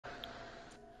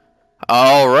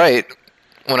All right.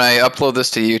 When I upload this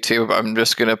to YouTube, I'm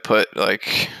just gonna put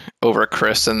like over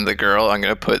Chris and the girl. I'm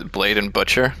gonna put Blade and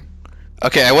Butcher.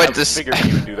 Okay, I went to. Figured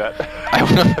you would do that.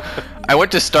 I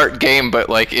went to start game, but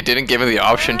like it didn't give me the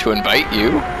option to invite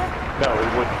you. No,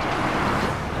 it wouldn't.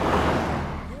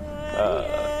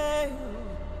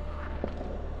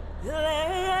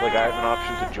 Like I have an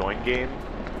option to join game,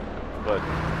 but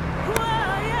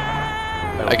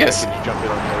I guess you can jump in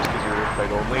on yours because you're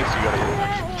invite only, so you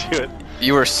gotta do it.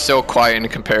 you were so quiet in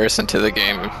comparison to the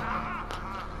game.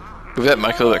 Move that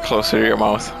mic a little bit closer to your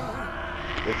mouth.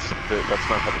 That's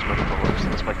not how this microphone works.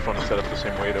 This microphone is set up the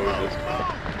same way it always is.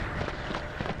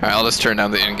 Alright, I'll just turn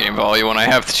down the in-game volume when I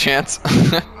have the chance.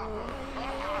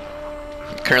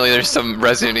 Currently there's some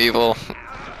Resident Evil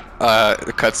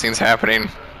cutscenes happening.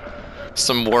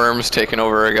 Some worms taking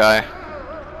over a guy.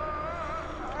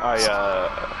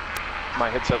 My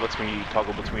headset lets me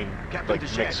toggle between like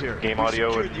mixed game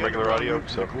audio and regular audio,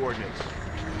 so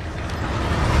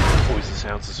always the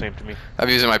sound's the same to me. I'm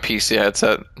using my PC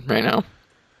headset right now.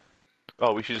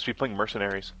 Oh, we should just be playing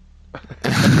Mercenaries.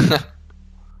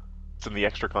 It's in the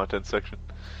extra content section.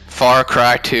 Far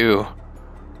Cry 2.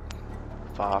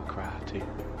 Far Cry 2.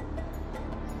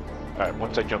 Alright,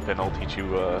 once I jump in, I'll teach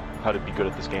you how to be good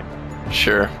at this game.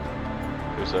 Sure.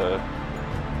 There's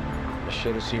I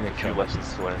should have seen it few coming.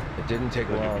 lessons to learn. It didn't take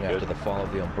Then you'd long be after good. the fall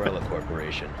of the Umbrella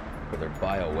Corporation for their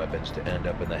bioweapons to end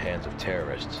up in the hands of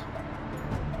terrorists.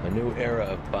 A new era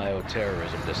of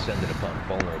bioterrorism descended upon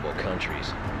vulnerable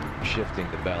countries, shifting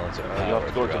the balance of power. You'll have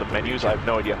to go to the throughout menus. region. I have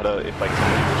no idea how to invite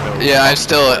somebody. There's no Yeah, I'm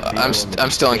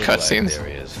still in Stabilized cutscenes.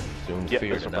 areas soon Yeah,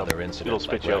 feared there's no another problem. incident It'll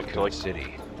spit you out to Raccoon like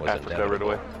City was Africa right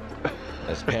inevitable. away.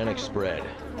 As panic spread,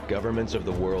 governments of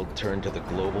the world turned to the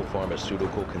Global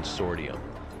Pharmaceutical Consortium,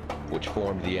 which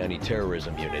formed the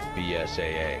anti-terrorism unit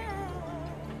BSAA.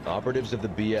 Operatives of the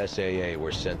BSAA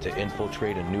were sent to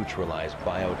infiltrate and neutralize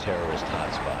bioterrorist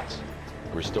hotspots,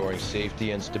 restoring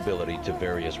safety and stability to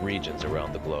various regions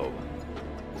around the globe.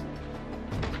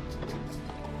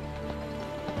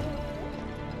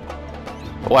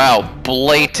 Wow,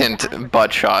 blatant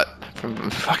butt shot from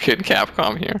fucking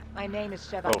Capcom here. My name is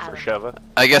Sheva Oh, for Allen. Sheva?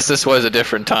 I guess this was a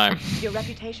different time. Your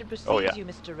reputation precedes Oh, yeah. you,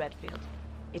 Mr. Redfield.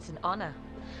 It's an honor.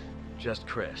 Just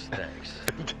Chris, thanks.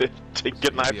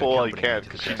 Get an eyeful while you can,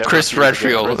 because she never Chris appears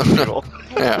again in Redfield. Resident Evil.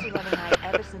 Hey, Mr. Lemonade,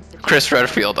 ever since the Chris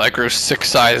Redfield, I grew 6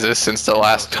 sizes since the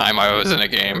last time I was in a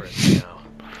game. And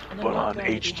I'm But not on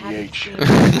going to be having HGH. seen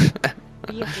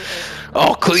be at your age.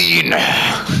 All clean!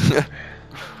 Help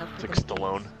It's like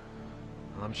Stallone.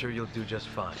 Well, I'm sure you'll do just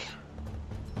fine.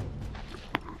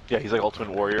 Yeah, he's like Ultimate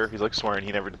Warrior. He's like swearing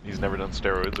he's never done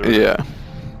steroids or Yeah.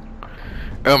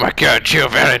 Oh my god, Jill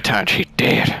Valentine, she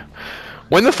dead.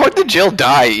 When the fuck did Jill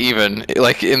die even?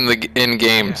 Like in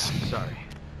games? Yeah, sorry,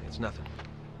 it's nothing.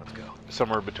 Let's go.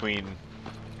 somewhere between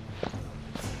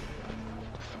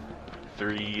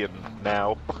 3 and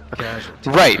now. Casualty.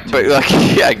 Right, but like,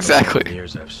 yeah, exactly.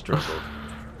 Years I've struggled.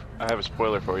 I have a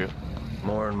spoiler for you.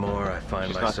 More and more, I find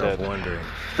She's not myself dead. wondering.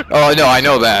 Oh no, I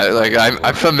know that. Like,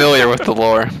 I'm familiar with the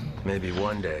lore. Maybe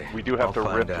one day We do have I'll to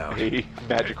find rip out. a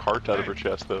magic heart out of her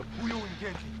chest, though.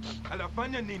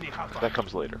 That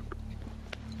comes later.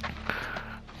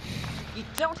 You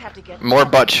don't have to get More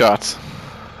butt shots.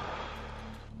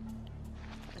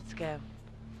 Let's go.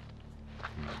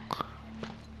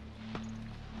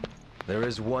 There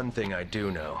is one thing I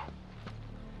do know.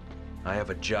 I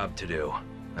have a job to do,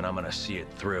 and I'm gonna see it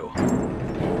through.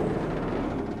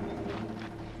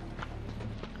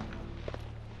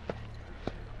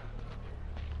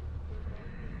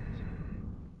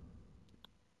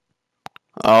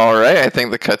 Alright, I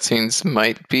think the cutscenes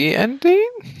might be ending.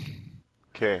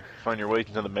 Okay, find your way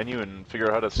to the menu and figure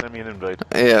out how to send me an invite.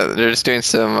 Yeah, they're just doing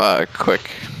some quick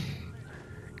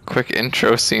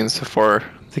intro scenes before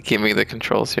they give me the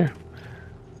controls here.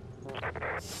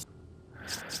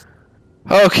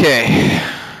 Okay,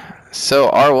 so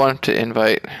R1 to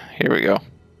invite. Here we go.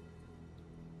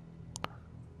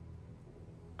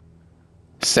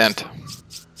 Sent.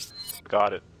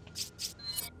 Got it.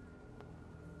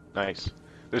 Nice.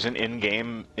 There's an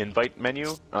in-game invite menu,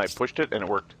 and I pushed it, and it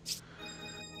worked.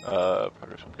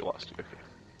 Progress won't be lost. Okay.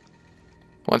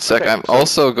 One sec, Okay, I'm so-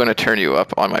 also going to turn you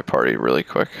up on my party really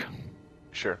quick.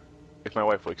 Sure. If my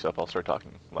wife wakes up, I'll start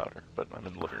talking louder, but I'm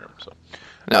in the living room, so.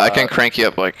 No, I can crank you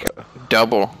up like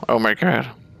double. Oh my god.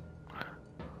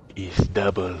 It's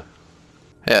double.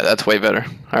 Yeah, that's way better.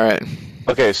 Alright.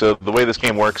 Okay, so the way this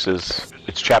game works is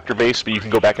it's chapter-based, but you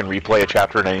can go back and replay a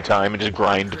chapter at any time and just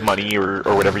grind money or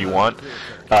whatever you want.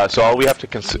 So all we have to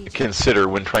consider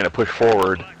when trying to push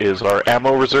forward is our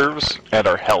ammo reserves and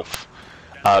our health.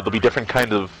 There'll be different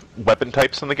kinds of weapon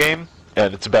types in the game,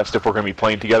 and it's best if we're going to be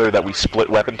playing together that we split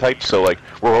weapon types. So like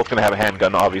we're both going to have a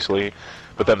handgun, obviously,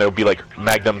 but then there'll be like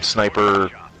Magnum, sniper,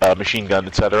 machine gun,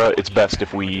 etc. It's best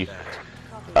if we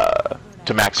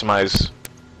to maximize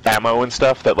ammo and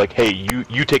stuff. That like, hey,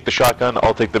 you take the shotgun,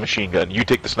 I'll take the machine gun. You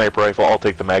take the sniper rifle, I'll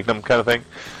take the Magnum, kind of thing.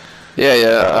 Yeah,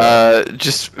 yeah.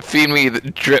 Just feed me,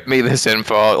 drip me this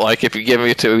info. Like, if you give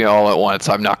me to me all at once,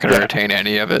 I'm not going to retain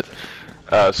any of it.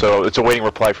 So it's awaiting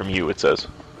reply from you, it says.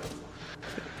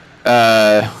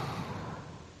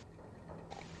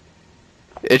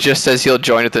 It just says he'll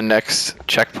join at the next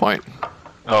checkpoint.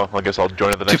 Oh, I guess I'll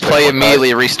join at the next To play checkpoint.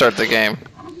 immediately, restart the game.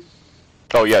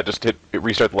 Oh yeah, just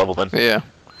restart the level then. Yeah.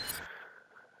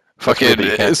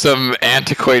 Fucking some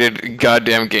antiquated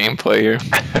goddamn gameplay here.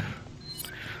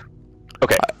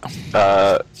 Okay.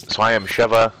 So I am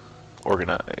Sheva.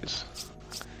 Organize.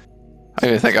 I don't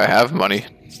even think I have money.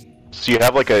 So you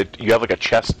have like a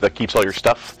chest that keeps all your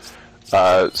stuff.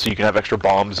 So you can have extra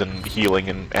bombs and healing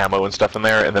and ammo and stuff in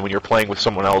there, and then when you're playing with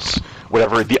someone else,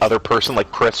 whatever the other person, like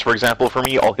Chris, for example, for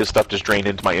me, all his stuff just drained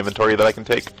into my inventory that I can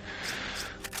take.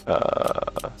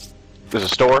 There's a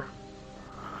store.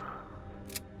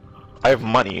 I have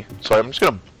money, so I'm just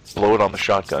gonna blow it on the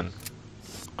shotgun,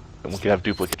 and we can have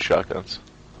duplicate shotguns.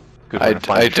 I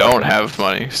don't have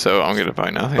money, so I'm gonna buy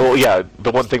nothing. Oh yeah,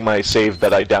 the one thing my save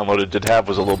that I downloaded did have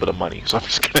was a little bit of money, so I'm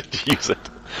just gonna use it.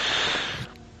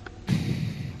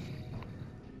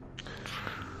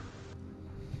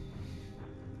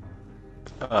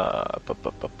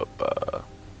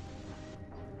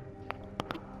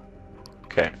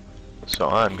 Okay, so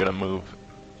I'm gonna move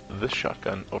this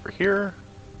shotgun over here.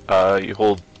 You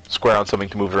hold square on something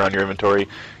to move it around your inventory.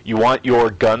 You want your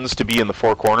guns to be in the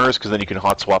four corners, because then you can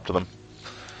hot swap to them.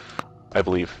 I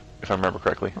believe, if I remember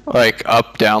correctly. Like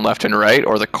up, down, left, and right,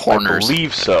 or the corners? I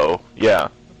believe so. Yeah,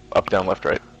 up, down, left,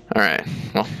 right. All right.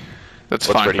 Well, that's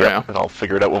Let's fine ready for up, now. and I'll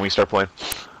figure it out when we start playing.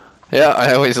 Yeah,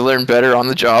 I always learn better on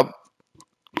the job.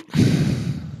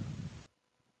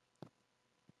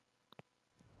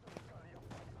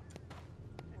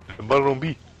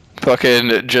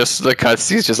 Fucking just the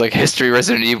cutscenes, just like history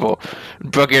Resident Evil.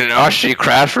 Fucking Oshie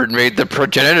Crawford made the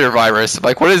progenitor virus.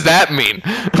 Like, what does that mean?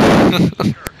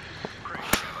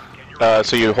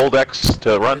 So you hold X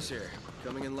to run.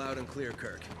 Coming in loud and clear,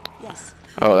 Kirk. Yes.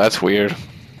 Oh, that's weird.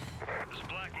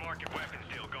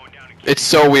 It's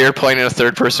so weird playing in a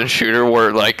third-person shooter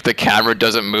where like the camera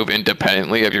doesn't move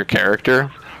independently of your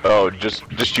character. Oh,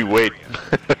 just you wait.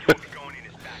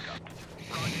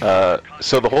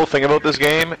 So the whole thing about this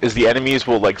game is the enemies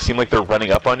will like seem like they're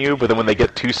running up on you, but then when they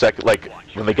get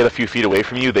when they get a few feet away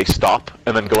from you, they stop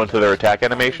and then go into their attack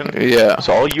animation. Yeah.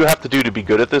 So all you have to do to be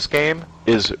good at this game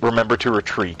is remember to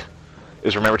retreat.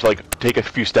 Is remember to like take a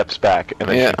few steps back and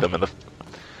then shoot them in the.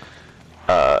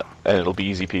 And it'll be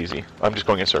easy peasy. I'm just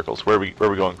going in circles. Where are we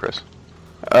going, Chris?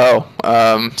 Oh,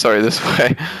 sorry, this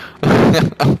way.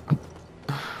 I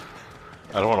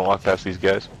don't want to walk past these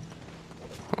guys.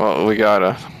 Well, we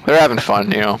gotta. They're having fun,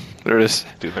 you know. They're just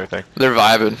doing their thing. They're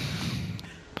vibing.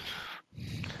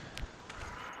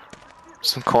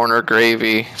 Some corner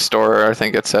gravy store, I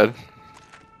think it said.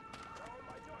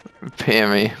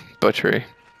 PME butchery.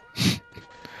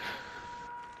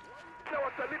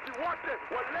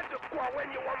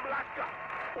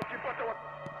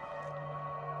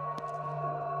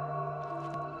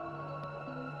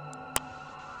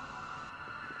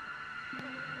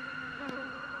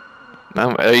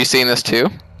 Are you seeing this too?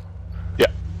 Yeah.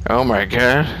 Oh my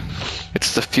god.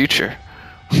 It's the future.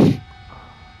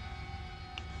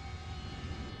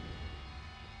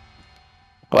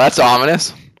 Well, that's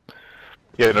ominous.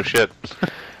 Yeah, no shit.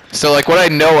 So, like, what I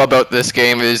know about this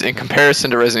game is, in comparison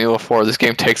to Resident Evil 4, this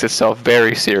game takes itself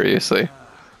very seriously.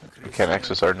 We can't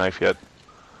access our knife yet.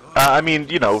 I mean,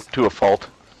 you know, to a fault.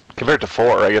 Compared to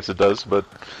 4, I guess it does, but...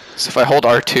 So if I hold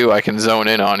R2, I can zone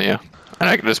in on you. And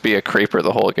I can just be a creeper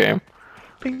the whole game.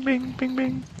 Bing, bing, bing,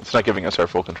 bing. It's not giving us our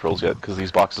full controls yet, because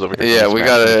these boxes over here... Yeah, we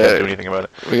gotta... can't do anything about it.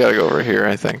 We gotta go over here,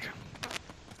 I think.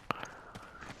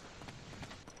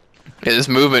 Yeah, this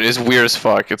movement is weird as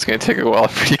fuck. It's gonna take a while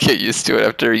for you to get used to it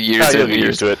after years and You'll years. get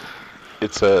used to it.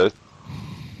 It's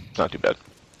not too bad.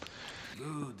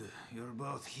 Good, you're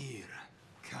both here.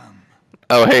 Come.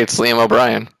 Oh, hey, it's Liam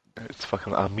O'Brien. It's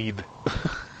fucking Amid.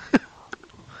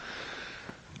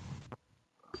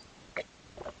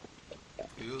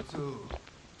 You too.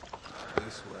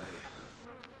 This way.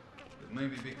 But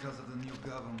maybe because of the new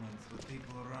government, the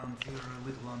people around here are a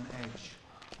little on edge.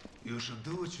 You should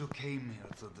do what you came here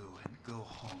to do and go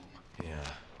home. Yeah,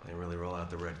 they really roll out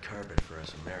the red carpet for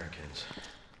us Americans.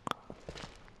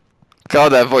 God,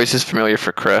 that voice is familiar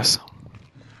for Chris.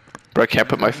 But I can't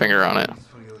put my finger on it.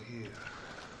 For you here.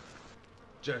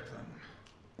 Check them.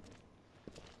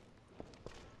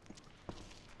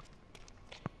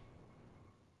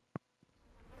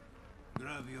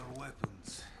 Grab your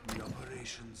weapons. The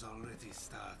operation's already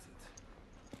started.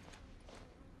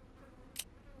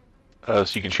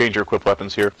 So you can change or equip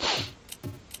weapons here.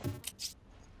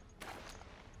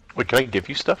 Wait, can I give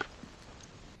you stuff?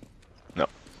 No.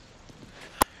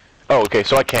 Oh, okay,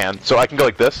 so I can. So I can go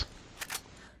like this.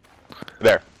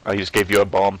 There. I just gave you a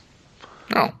bomb.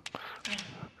 Oh.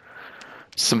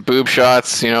 Some boob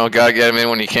shots, you know, gotta get them in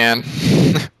when you can.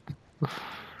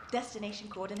 Destination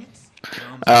coordinates?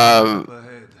 Up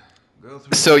ahead. Go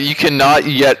through So you cannot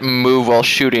yet move while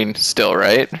shooting still,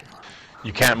 right?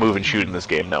 You can't move and shoot in this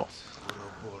game, no.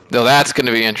 No, that's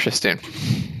gonna be interesting.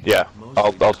 Yeah,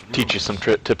 I'll teach you some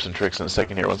tips and tricks in a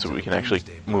second here once we can actually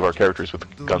move our characters with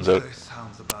guns out. Doomsday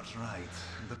sounds about right,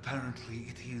 and apparently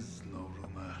it is no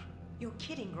rumor. You're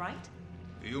kidding, right?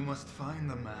 You must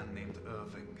find a man named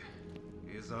Irving.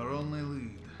 He is our only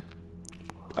lead.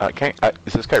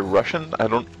 Is this guy Russian? I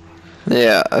don't...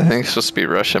 Yeah, I think it's supposed to be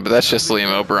Russian, but that's just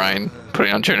Liam O'Brien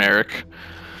putting on generic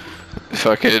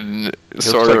fucking He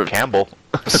sort looks of like Campbell.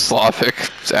 Slavic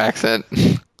accent.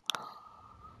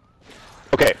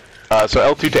 Okay, so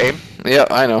L2 to aim. Yeah,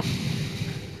 I know.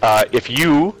 If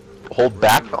you hold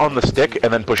back on the stick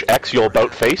and then push X, you'll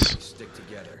about face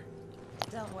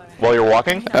Don't worry. while you're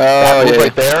walking. Oh, That move yeah.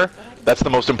 right there, that's the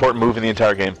most important move in the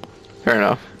entire game. Fair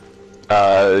enough.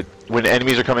 When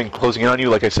enemies are closing in on you,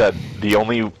 like I said, the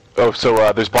only... Oh,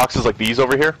 so there's boxes like these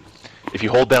over here. If you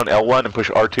hold down L1 and push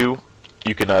R2,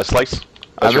 you can slice.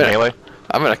 That's your melee.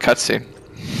 I'm in a cutscene.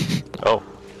 Oh.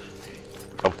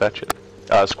 Oh, that shit.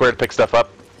 Square to pick stuff up.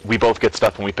 We both get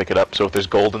stuff when we pick it up, so if there's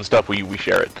gold and stuff, we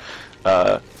share it.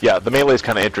 Yeah, the melee is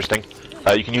kind of interesting.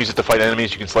 You can use it to fight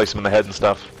enemies, you can slice them in the head and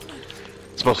stuff.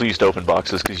 It's mostly used to open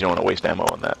boxes because you don't want to waste ammo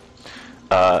on that.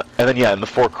 And then yeah, in the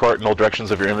 4 cardinal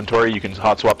directions of your inventory, you can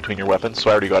hot swap between your weapons, so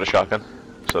I already got a shotgun.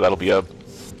 So that'll be a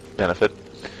benefit.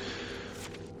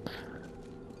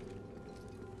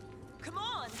 Come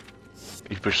on! If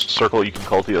you push circle, you can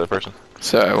call to the other person.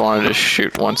 So I wanted to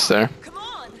shoot once there. Come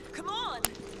on! Come on!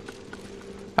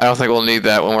 I don't think we'll need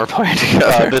that when we're playing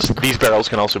together. These barrels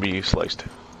can also be sliced.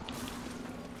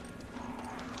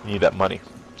 You need that money,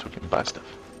 so we can buy stuff.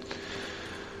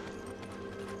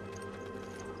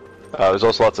 There's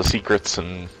also lots of secrets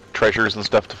and treasures and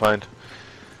stuff to find,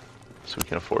 so we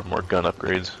can afford more gun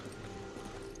upgrades.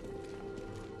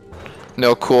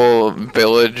 No cool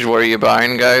village, what are you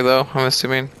buying guy though, I'm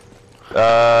assuming?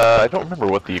 I don't remember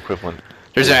what the equivalent.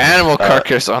 There's an animal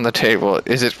carcass on the table.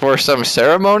 Is it for some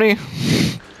ceremony?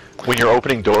 When you're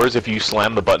opening doors, if you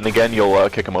slam the button again, you'll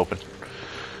kick them open.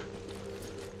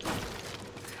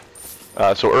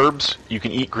 So herbs, you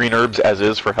can eat green herbs as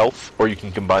is for health, or you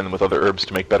can combine them with other herbs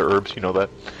to make better herbs, you know that.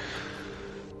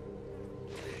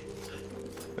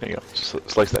 There you go,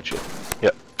 slice that shit.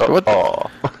 Yep. Oh, What? aw.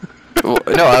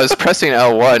 No, I was pressing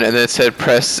L1 and then it said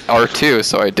press R2,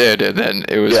 so I did, and then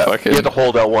it was Yeah, fucking... you have to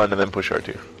hold L1 and then push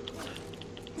R2.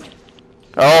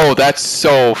 Oh, that's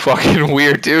so fucking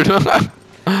weird, dude.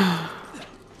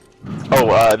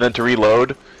 Oh, and then to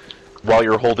reload, while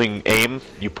you're holding aim,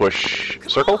 you push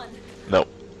circle? No.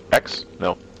 X?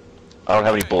 No. I don't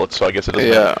have any bullets, so I guess it doesn't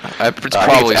Yeah, matter. it's I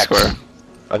think probably X. square.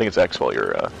 I think it's X while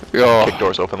you're Oh. kick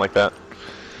doors open like that.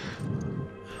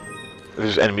 If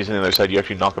there's enemies on the other side, you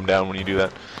actually knock them down when you do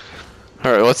that.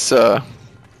 Alright, let's,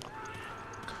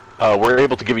 We're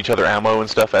able to give each other ammo and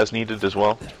stuff as needed as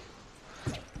well.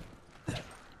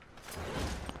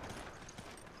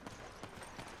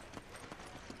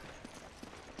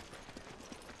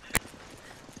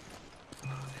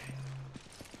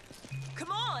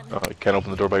 Come on! You can't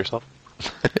open the door by yourself?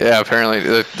 yeah, apparently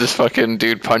this fucking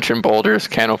dude punching boulders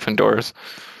can't open doors.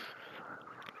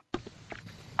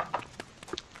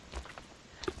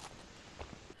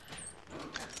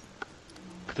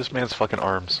 This man's fucking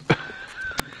arms.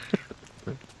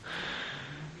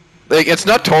 Like, it's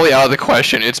not totally out of the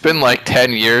question. It's been like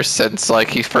 10 years since like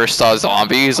he first saw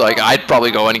zombies. Like, I'd probably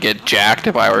go in and get jacked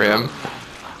if I were him.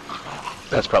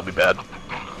 That's probably bad.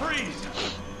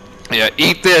 Yeah,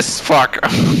 eat this, fuck.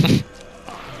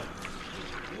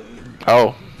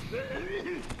 Oh.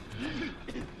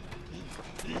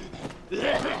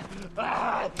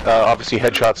 Obviously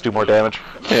headshots do more damage.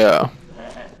 Yeah.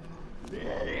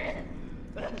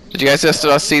 Did you guys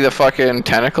just see the fucking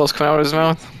tentacles come out of his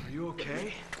mouth? Are you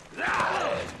okay?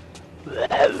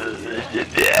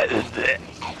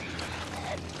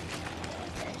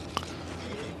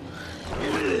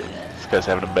 This guy's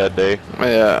having a bad day.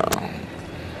 Yeah.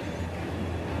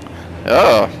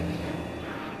 Oh.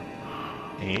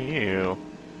 Ew.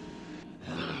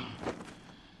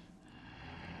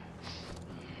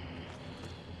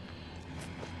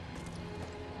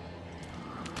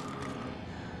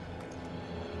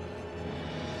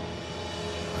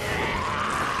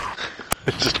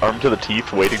 Just armed to the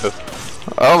teeth, waiting to.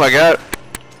 Oh my god.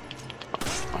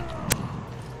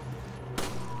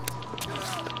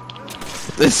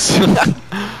 This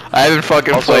I haven't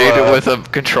fucking Also, played with a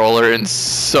controller in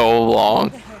so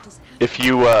long. If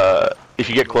you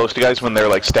get close to guys when they're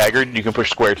like staggered, you can push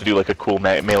square to do like a cool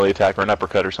melee attack or an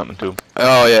uppercut or something to them.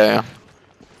 Oh yeah.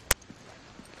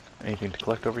 Anything to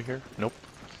collect over here? Nope.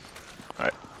 All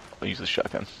right, I'll use the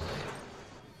shotgun.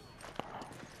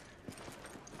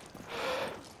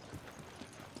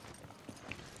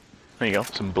 There you go,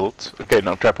 some bullets. Okay,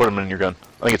 now try put them in your gun.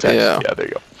 I think it's X. Yeah. Yeah, there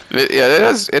you go. It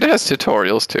has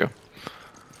tutorials too.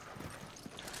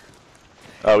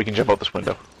 We can jump out this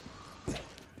window.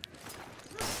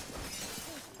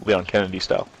 Leon Kennedy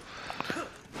style.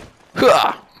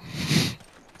 Hua!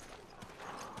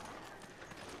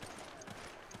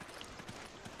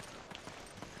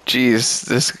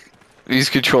 Jeez, these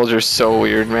controls are so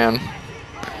weird, man.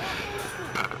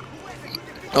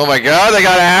 Oh my god, they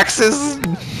got axes!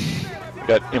 We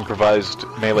got improvised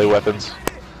melee weapons.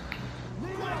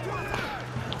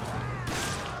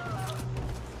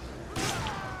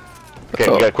 Okay,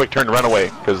 we got a quick turn to run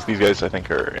away, because these guys, I think,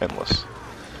 are endless.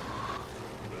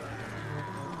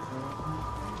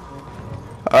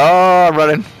 Oh, I'm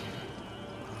running.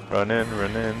 Run in,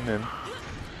 and...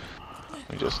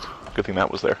 Good thing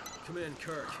that was there. Come in,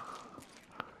 Kirk.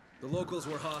 The locals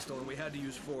were hostile and we had to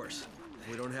use force.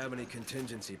 We don't have any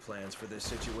contingency plans for this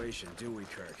situation, do we,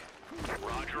 Kirk?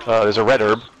 There's a red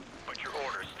herb.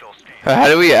 How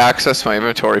do we access my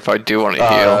inventory if I do want to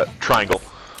heal? Triangle.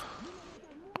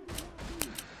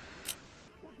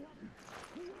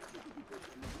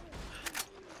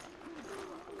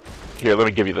 Here, let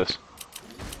me give you this.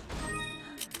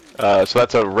 So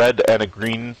that's a red and a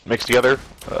green mixed together,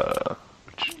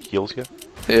 which heals you.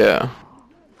 Yeah.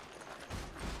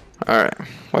 Alright.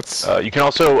 What's... you can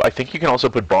also, I think you can also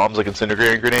put bombs like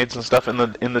incendiary grenades and stuff in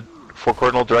the four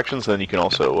cardinal directions. Then you can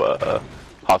also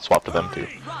hot swap to them too.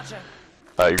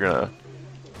 You're gonna.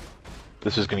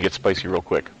 This is gonna get spicy real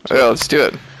quick. So. Yeah, let's do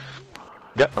it.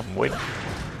 Yeah, I'm waiting.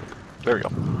 There we go.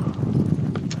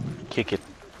 Kick it.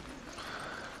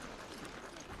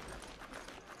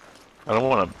 I don't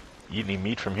want to eat any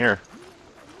meat from here.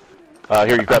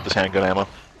 Here, you grab this handgun ammo.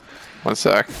 One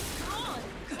sec.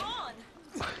 Come on!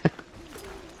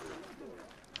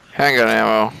 Handgun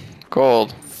ammo.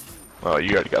 Gold. Oh,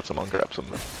 you already got some. I'll grab some.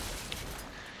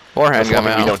 More That's handgun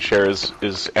one thing we ammo. don't share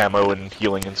is ammo and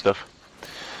healing and stuff.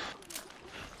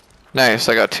 Nice,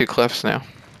 I got 2 clips now.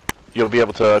 You'll be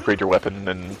able to upgrade your weapon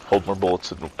and hold more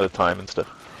bullets at a time and stuff.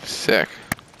 Sick.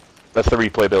 That's the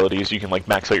replayability, is you can like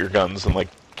max out your guns and like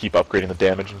keep upgrading the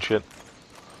damage and shit.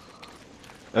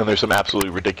 And there's some absolutely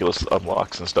ridiculous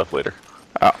unlocks and stuff later.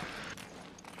 Oh.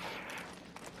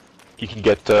 You can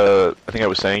get, I think I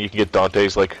was saying, you can get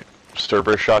Dante's like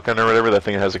Starburst shotgun or whatever, that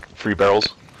thing has like 3 barrels.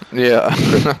 Yeah.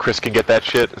 Chris can get that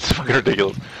shit, it's fucking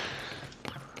ridiculous.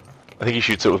 I think he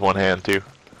shoots it with one hand too.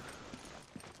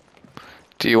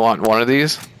 Do you want one of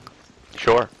these?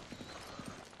 Sure.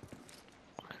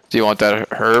 Do you want that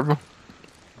herb?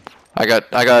 I got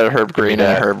a herb green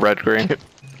and a herb red green.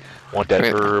 Want that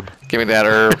Give me- herb. Give me that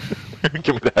herb.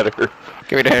 Give me that herb.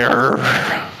 Give me that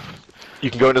herb. You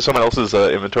can go into someone else's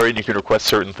inventory and you can request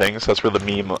certain things. That's where the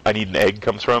meme "I need an egg"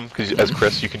 comes from. Because as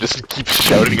Chris, you can just keep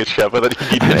shouting at Sheva that you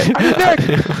need an egg. I need an egg.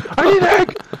 I need an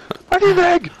egg. I need an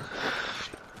egg.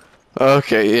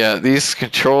 Okay, yeah, these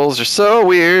controls are so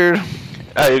weird.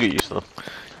 You'll get used to them.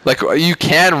 Like, you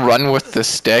can run with the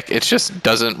stick, it just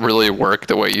doesn't really work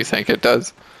the way you think it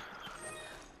does.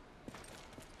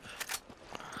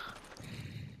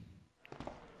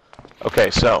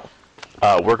 Okay, so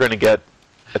we're going to get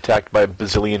attacked by a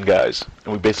bazillion guys,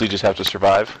 and we basically just have to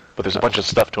survive. But there's a bunch of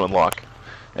stuff to unlock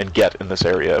and get in this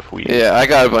area if we. Yeah, I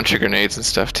got a bunch of grenades and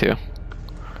stuff too.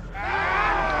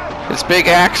 It's Big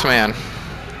Axe Man.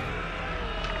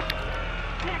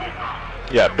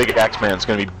 Yeah, Big Axe Man's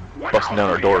going to be busting down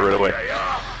our door right away.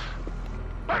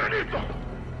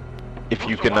 If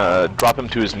you can drop him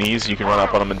to his knees, you can run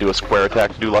up on him and do a square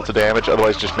attack to do lots of damage.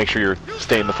 Otherwise, just make sure you're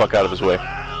staying the fuck out of his way.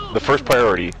 The first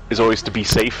priority is always to be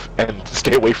safe and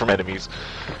stay away from enemies.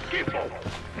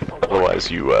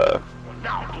 Otherwise, you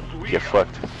get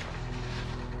fucked.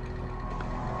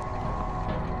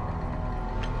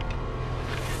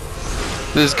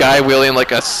 This guy wielding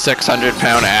like a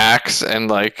 600-pound axe and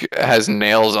like has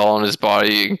nails all on his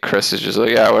body, and Chris is just like,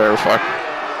 yeah, whatever, fuck.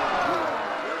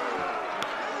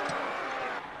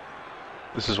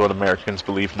 This is what Americans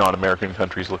believe non-American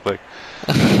countries look like.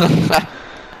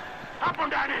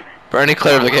 For any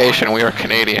clarification, we are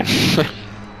Canadian.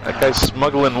 That guy's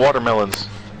smuggling watermelons.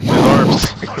 His arms.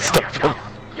 Stop him.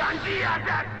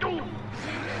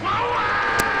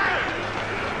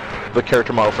 the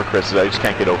character model for Chris is I just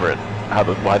can't get over it.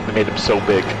 Why they made him so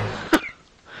big.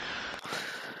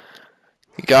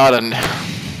 Got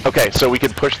it. Okay, so we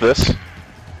can push this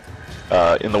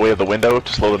in the way of the window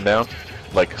to slow them down,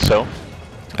 like so.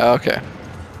 Okay.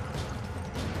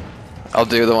 I'll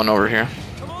do the one over here.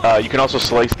 You can also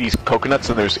slice these coconuts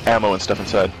and there's ammo and stuff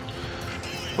inside.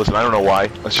 Listen, I don't know why.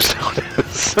 That's just how it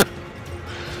is.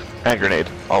 Hand grenade.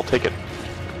 I'll take it.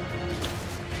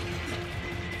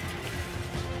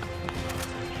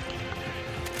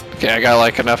 Okay, I got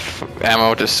like enough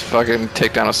ammo to fucking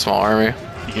take down a small army.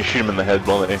 You can shoot them in the head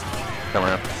while they come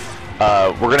around.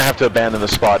 We're gonna have to abandon the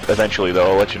spot eventually,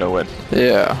 though. I'll let you know when.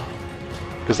 Yeah.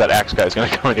 Because that axe guy's gonna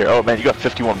come in here. Oh man, you got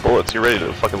 51 bullets. You're ready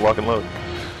to fucking lock and load.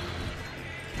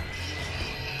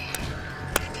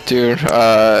 Dude,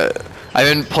 I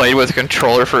haven't played with a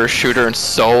controller for a shooter in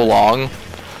so long.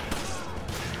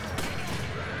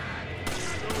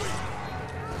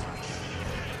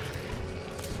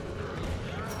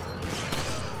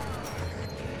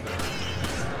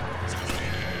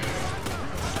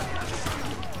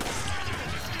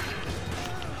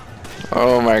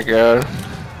 Oh my god.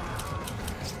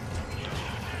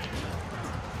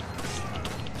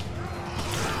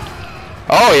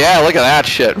 Oh yeah, look at that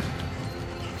shit.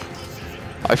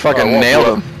 I fucking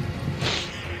nailed him.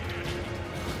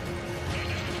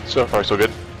 So far, so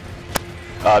good.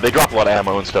 They drop a lot of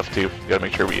ammo and stuff too. We gotta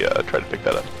make sure we try to pick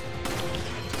that up.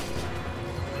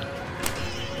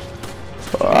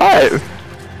 Alright.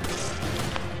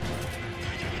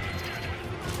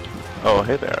 Oh,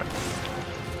 hey there.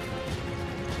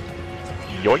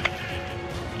 Yoink.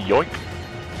 Yoink.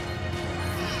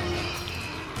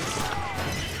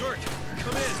 Kurt,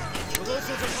 come in. The locals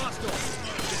are hostile.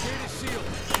 The gate is sealed.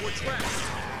 We're trapped.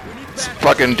 We need This backup.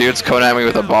 fucking dude's coming at me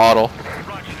with a bottle.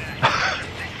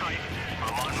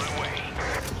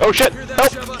 Oh shit! Hear that,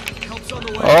 Help! Sheva? Help's on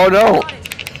the way. Oh no. I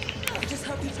just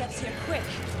hope he gets here quick.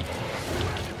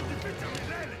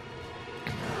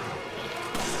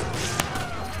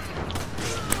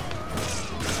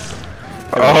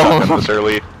 Shotgun Oh. this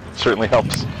early certainly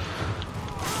helps.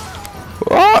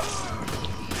 What?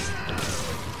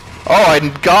 Oh, I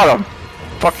got him.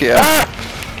 Fuck yeah.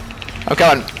 I'm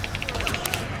coming.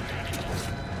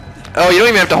 Oh, you don't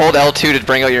even have to hold L2 to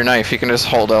bring out your knife. You can just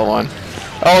hold L1.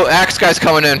 Oh, axe guy's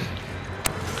coming in.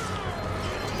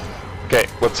 Okay,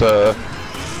 let's we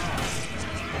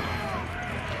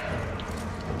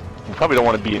probably don't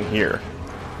want to be in here.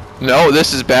 No,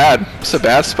 this is bad. It's a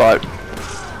bad spot.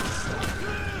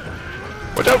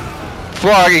 Watch out!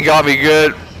 Fuck, he got me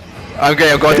good. I'm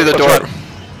going through the door. let's run.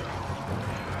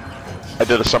 I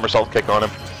did a somersault kick on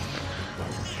him.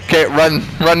 Okay,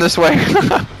 run this way.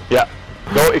 Yeah.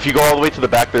 Go if you go all the way to the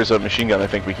back, there's a machine gun I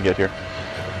think we can get here.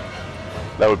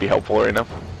 That would be helpful right now.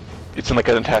 It's in like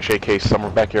an attaché case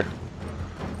somewhere back here.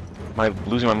 Am I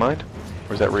losing my mind?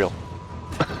 Or is that real?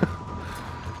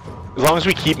 As long as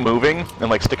we keep moving and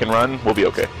like stick and run, we'll be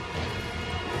okay.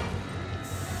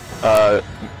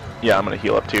 Yeah, I'm gonna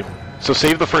heal up too. So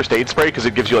save the first aid spray because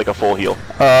it gives you like a full heal.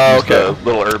 Use okay. the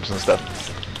little herbs and stuff.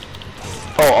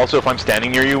 Oh, also if I'm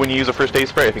standing near you when you use a first aid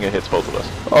spray, I think it hits both of us.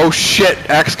 Oh shit,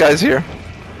 axe guy's here.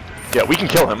 Yeah, we can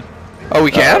kill him. Oh,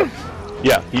 we can?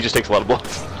 Yeah, he just takes a lot of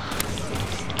bullets.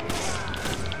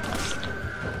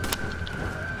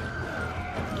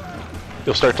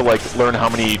 You'll start to like learn how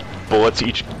many bullets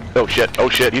each. Oh shit! Oh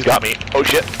shit! He's got me! Oh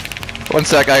shit! 1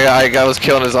 sec, I was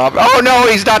killing his op. Oh no,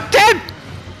 he's not dead!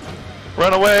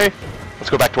 Run away! Let's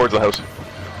go back towards the house.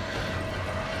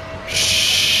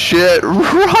 Shit,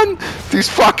 run! These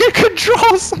fucking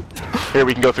controls! Here,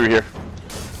 we can go through here.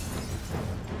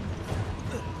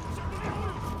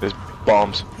 There's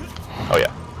bombs. Oh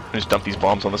yeah. Just dump these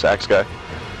bombs on this axe guy.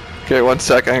 Okay, 1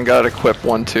 sec, I gotta equip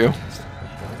 1 too.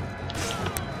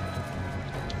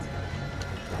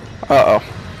 Uh-oh.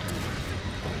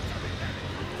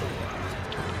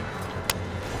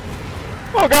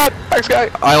 Oh god! Axe guy!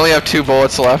 I only have 2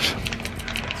 bullets left.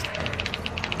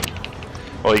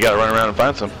 Well, you gotta run around and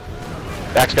find some.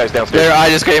 Axe guy's downstairs. There, I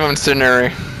just gave him incendiary.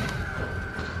 We've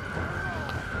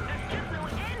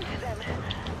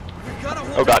got to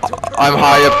hold Oh god. until Kurt I'm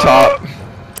high up top.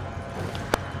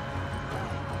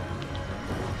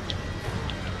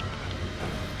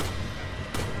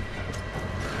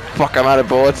 Fuck, I'm out of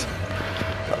bullets.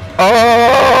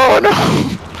 Oh no!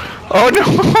 Oh no!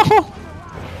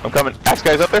 I'm coming. Axe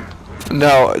guy's up there?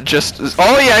 No, just...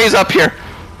 Oh yeah, he's up here!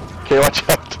 Okay, watch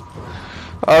out.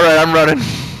 Alright, I'm running.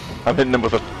 I'm hitting him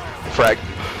with a frag.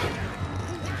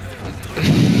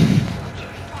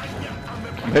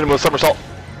 I'm hitting him with a somersault.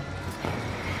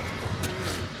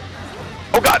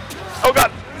 Oh god! Oh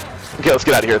god! Okay, Okay, let's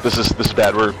get out of here. This is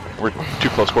bad. We're too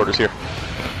close quarters here.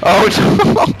 Oh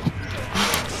no!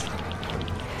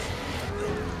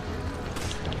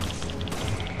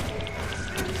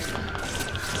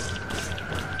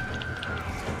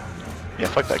 Yeah,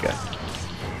 fuck that guy.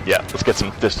 Yeah, let's get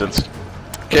some distance.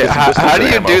 Okay, how do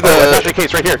you do the the?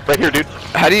 case right here, dude.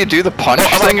 How do you do the punch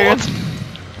thing again?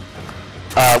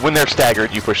 When they're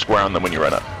staggered, you push square on them when you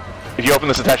run up. If you open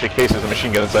this attaché case, there's a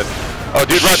machine gun inside. Oh,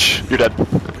 dude, run! You're dead.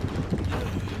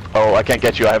 Oh, I can't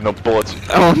get you. I have no bullets.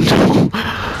 Oh no!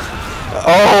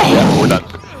 Oh! Yeah, we're done.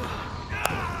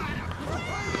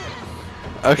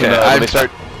 Okay, when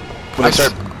they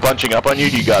start bunching up on you,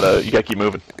 you gotta keep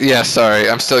moving. Yeah, sorry,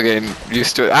 I'm still getting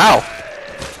used to it. Ow!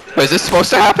 Wait, is this supposed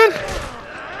to happen?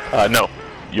 No,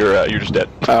 you're just dead.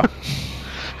 Oh.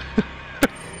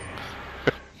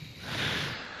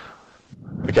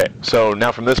 Okay, so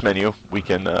now from this menu, we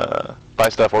can buy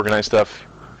stuff, organize stuff.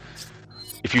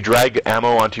 If you drag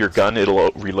ammo onto your gun,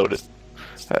 it'll reload it.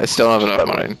 I still don't have enough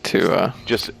money to.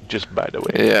 Just by the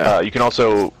way. Yeah. You can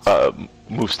also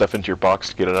move stuff into your box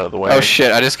to get it out of the way. Oh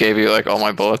shit! I just gave you like all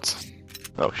my bullets.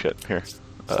 Oh shit! Here.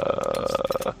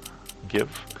 Give.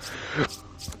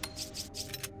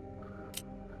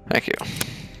 Thank you.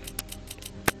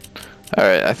 All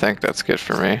right, I think that's good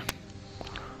for me.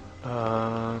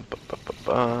 Can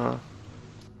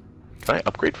I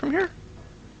upgrade from here?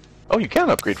 Oh, you can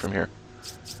upgrade from here.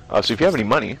 So if you have any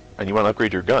money and you want to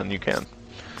upgrade your gun, you can.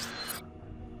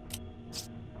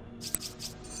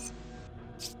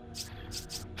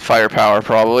 Firepower,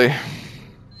 probably.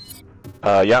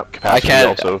 Yeah,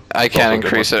 capacity I can't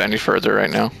increase it any further right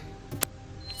now.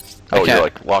 Oh, you're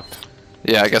like locked.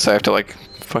 Yeah, I guess I have to like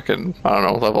fucking, I don't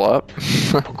know, level up.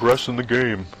 Progress in the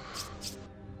game.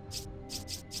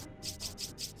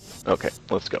 Okay,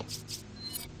 let's go.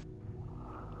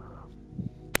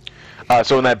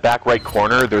 So in that back right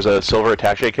corner, there's a silver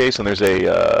attaché case, and there's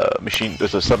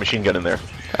a submachine gun in there.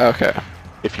 Okay.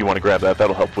 If you want to grab that,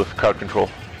 that'll help with crowd control.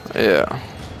 Yeah.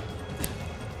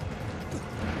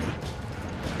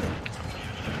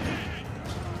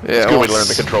 It's a good way to learn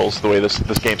the controls, the way this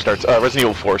game starts. Resident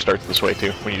Evil 4 starts this way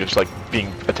too, when you're just like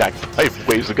being attacked by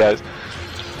waves of guys.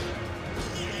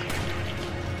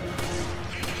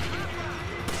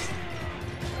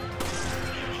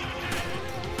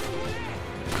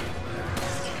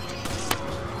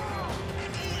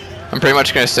 I'm pretty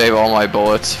much gonna save all my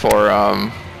bullets for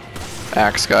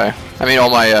Axe Guy. I mean all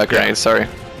my grenades, sorry.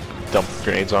 Dump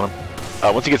grenades on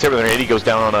him. Once he gets hit with a grenade, he goes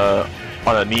down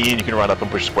on a knee, and you can run up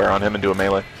and push square on him and do a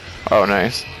melee. Oh,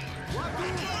 nice.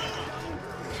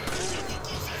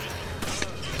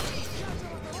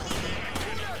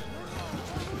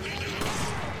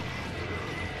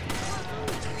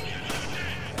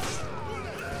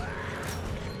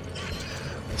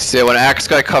 So when Axe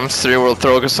Guy comes through, we'll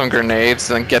throw some grenades,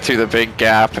 then get through the big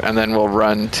gap, and then we'll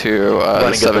run to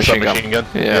the submachine gun.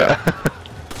 Yeah.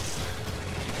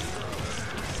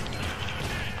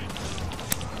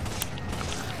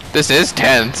 This is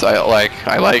tense. I like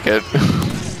it.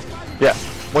 Yeah.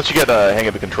 Once you get a hang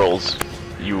of the controls,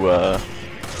 it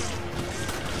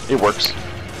works.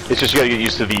 It's just you gotta get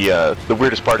used to the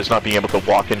weirdest part is not being able to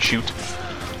walk and shoot,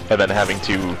 and then having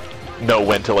to know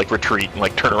when to like retreat and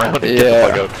like turn around and get the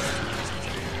fuck out.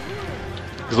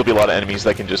 Because there'll be a lot of enemies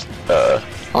that can just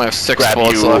only have 6 grab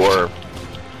bullets you left. or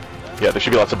yeah, there should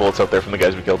be lots of bullets out there from the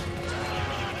guys we killed.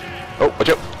 Oh, watch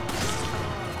out!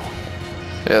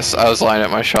 Yes, I was lining up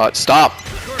my shot. Stop!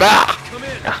 Bah!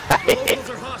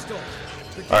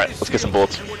 Alright, let's get some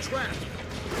bullets.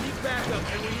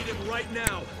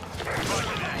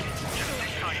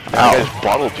 Ow. I just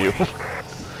bottled you.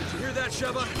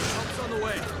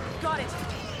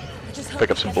 Pick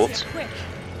up some bullets.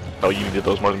 Oh, you needed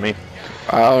those more than me.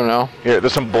 I don't know. Here,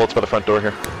 there's some bullets by the front door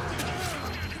here.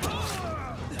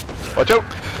 Watch out!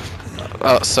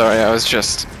 Oh, sorry,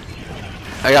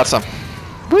 I got some.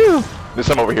 Woo! There's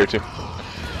some over here too.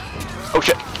 Oh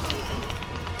shit!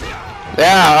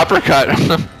 Yeah, uppercut.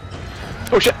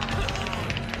 Oh shit!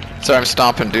 Sorry, I'm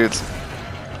stomping dudes.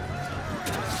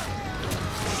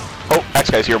 Oh, Axe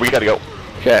Guy's here. We gotta go.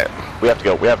 Okay. We have to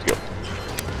go. We have to go.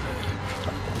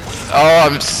 Oh,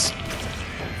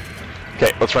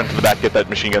 Okay, let's run to the back. Get that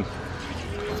machine gun.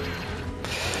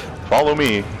 Follow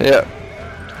me. Yeah.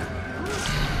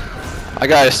 I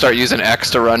gotta start using X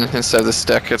to run instead of the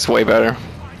stick. It's way better.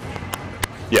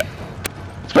 Yeah.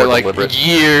 It's been like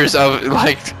years of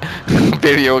like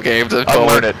video games. I'll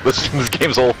learn it. This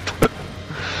game's old.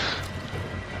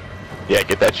 Yeah,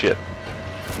 get that shit.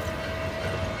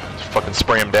 Just fucking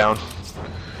spray him down.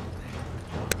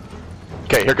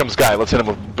 Okay, here comes Guy. Let's hit him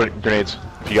with grenades.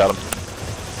 If you got him.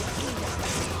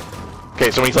 Okay,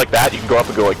 so when he's like that, you can go up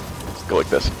and go like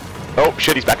this. Oh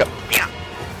shit, he's back up. Yeah.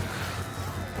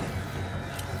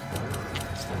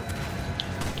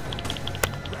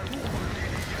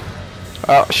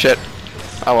 Oh shit.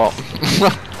 I won't.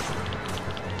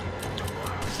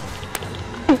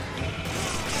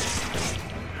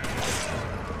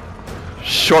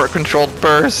 Short controlled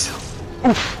burst.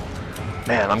 Oof.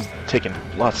 Man, I'm taking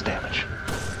lots of damage.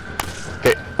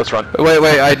 Okay, let's run.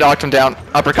 Wait, I knocked him down.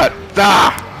 Uppercut.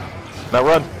 Ah! Now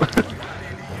run.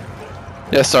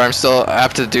 Yeah, sorry, I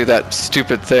have to do that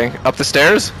stupid thing. Up the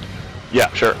stairs? Yeah,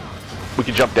 sure. We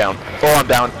can jump down. Oh, I'm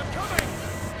down.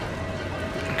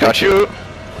 Got you.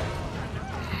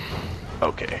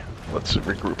 Okay, let's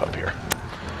regroup up here.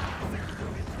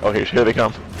 Oh, here they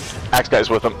come. Axe guy's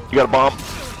with them. You got a bomb?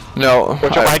 No.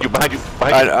 Watch out, behind you, behind you,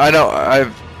 behind you. I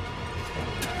know,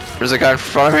 There's a guy in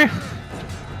front of me?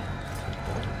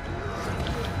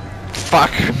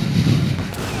 Fuck.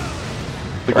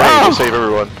 The grenade will save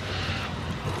everyone.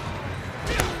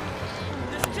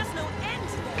 There's just no end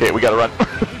to that. Okay, we gotta run.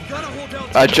 We've got to hold down.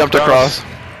 I jumped across.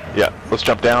 Yeah, let's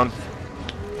jump down.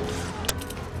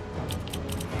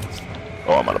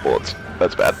 Oh, I'm out of bullets.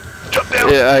 That's bad. Jump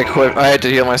down. Yeah, I quit. I had to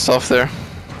heal myself there.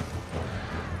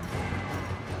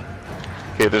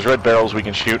 Okay, there's red barrels we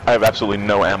can shoot. I have absolutely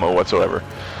no ammo whatsoever.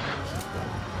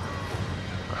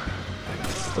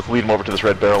 Let's lead him over to this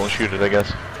red barrel and shoot it, I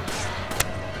guess.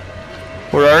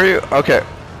 Where are you? Okay.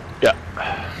 Yeah.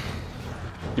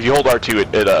 If you hold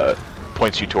R2, it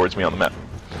points you towards me on the map.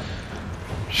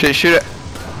 Shoot it.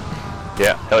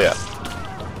 Yeah, hell yeah.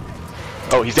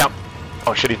 Oh, he's down.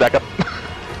 Oh shit, he's back up.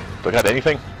 Do I got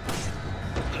anything?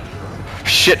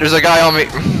 Shit, there's a guy on me.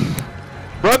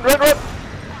 Run, run, run!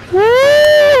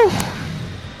 Woo!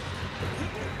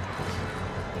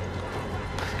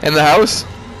 In the house?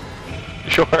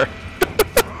 Sure.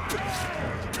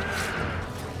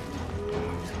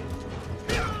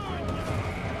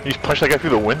 You just punched that guy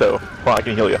through the window. Well, I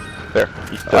can heal you. There.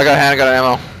 I got handgun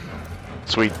ammo.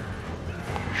 Sweet.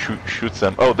 Shoots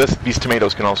them. Oh, these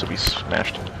tomatoes can also be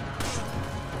smashed.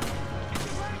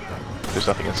 There's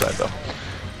nothing inside though.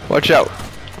 Watch out.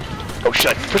 Oh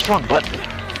shit! I pushed the wrong button.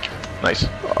 Nice.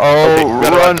 Oh,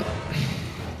 Okay, run.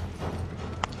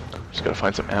 Just gotta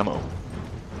find some ammo.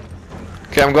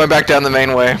 Okay, I'm going back down the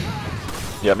main way.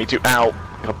 Yeah, me too. Ow!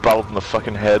 Got bottled in the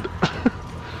fucking head.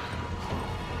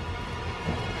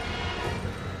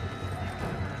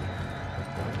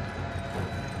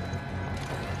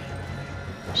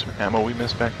 Some ammo we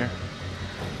missed back here.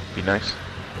 Be nice.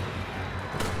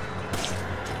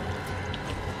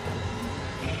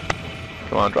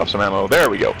 Come on, drop some ammo. There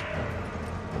we go.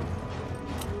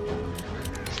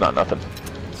 It's not nothing.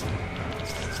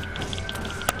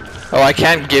 Oh, I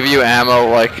can't give you ammo,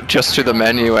 like, just through the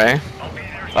menu, eh?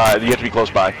 You have to be close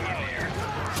by.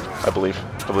 I believe.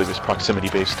 I believe it's proximity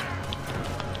based.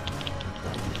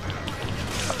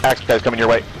 Axe guy's coming your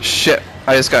way. Shit,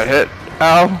 I just got hit.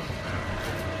 Ow.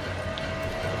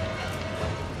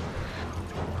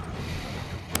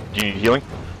 Do you need healing?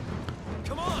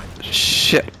 Come on.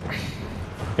 Shit.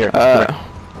 Here. come here.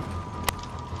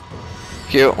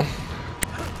 Cute.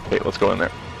 Okay, let's go in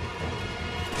there.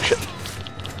 Shit.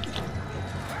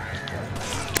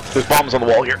 There's bombs on the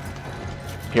wall here.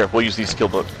 Here, we'll use these to kill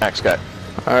the axe guy.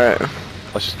 Alright.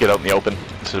 Let's just get out in the open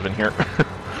instead of in here.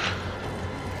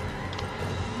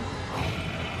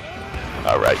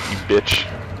 Alright, you bitch.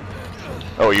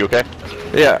 Oh, are you okay?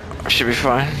 Yeah, I should be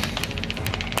fine.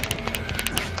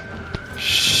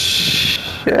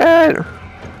 Shit.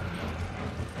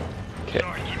 Okay.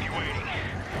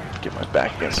 Get my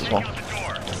back against this wall.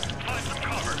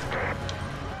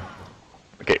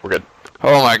 Okay, we're good.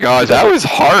 Oh my god, that was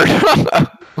hard.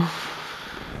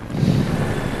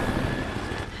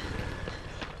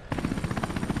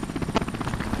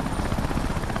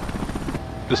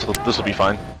 This will be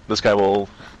fine. This guy will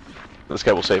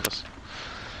save us.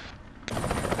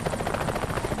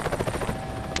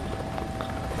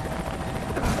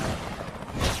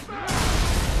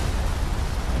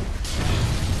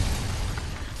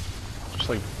 Just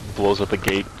like blows up a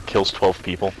gate, kills 12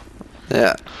 people.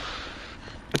 Yeah.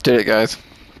 Did it, guys.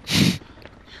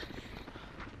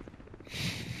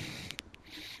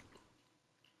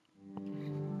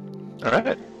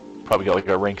 Alright. Probably got like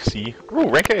a rank C. Ooh,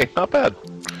 rank A, not bad.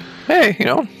 Hey, you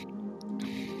know.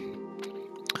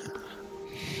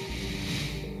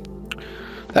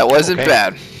 That wasn't Okay.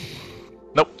 bad.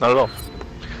 Nope, not at all.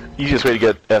 Easiest way to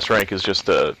get S rank is just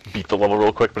to beat the level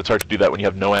real quick, but it's hard to do that when you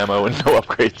have no ammo and no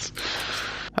upgrades.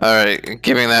 Alright,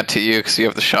 giving that to you because you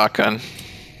have the shotgun.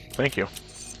 Thank you.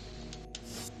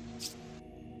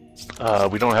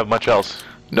 We don't have much else.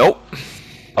 Nope.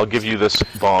 I'll give you this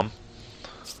bomb.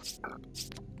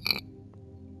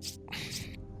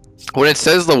 When it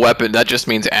says the weapon, that just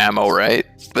means ammo, right?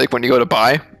 Like when you go to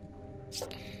buy?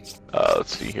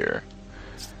 Let's see here.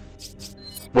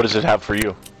 What does it have for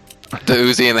you? The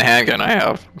Uzi and the handgun I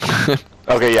have.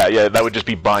 Okay, yeah, that would just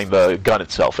be buying the gun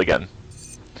itself again.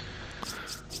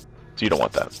 So you don't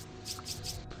want that.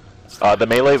 The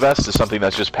melee vest is something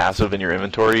that's just passive in your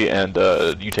inventory, and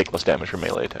you take less damage from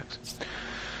melee attacks.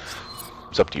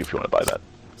 It's up to you if you want to buy that.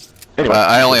 Anyway,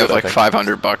 I only have good, like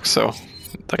 $500, so.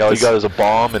 Like yeah, all you got is a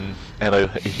bomb and a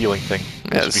healing thing.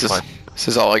 Yeah, This should be fine. this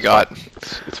is all I got.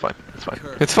 It's fine. It's fine.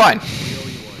 It's fine.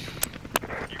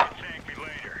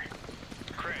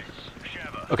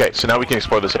 Okay, so now we can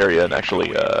explore this area and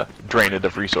actually drain it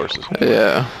of resources.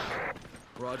 Yeah.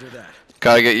 Roger that.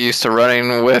 Gotta get used to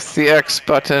running with the X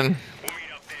button.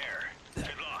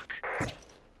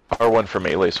 R1 for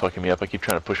melee is fucking me up. I keep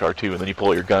trying to push R2 and then you pull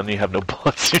out your gun and you have no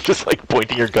bullets. You're just like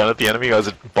pointing your gun at the enemy as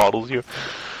it bottles you.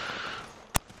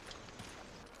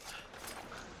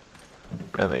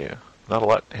 And they, not a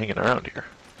lot hanging around here.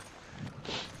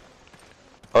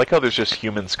 I like how there's just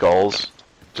human skulls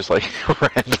just like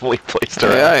randomly placed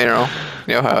around. Yeah,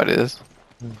 you know how it is.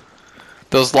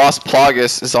 Those Lost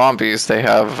Plagas zombies, they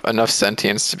have enough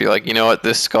sentience to be like, you know what,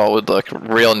 this skull would look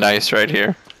real nice right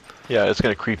here. Yeah, it's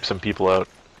gonna creep some people out.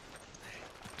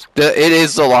 It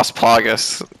is the Lost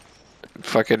Plagas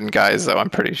fucking guys, though, I'm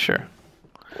pretty sure.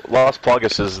 Lost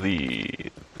Plagas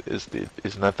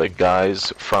isn't that the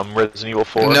guys from Resident Evil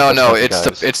 4? No, That's no, not the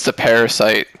it's guys. the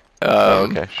parasite Oh,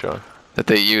 okay, sure. that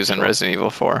they use in Resident Evil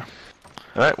 4.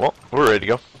 Alright, well, we're ready to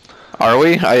go. Are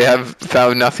we? I have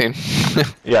found nothing.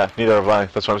 Yeah, neither have I.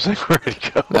 That's what I'm saying. We're ready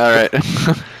to go. Alright.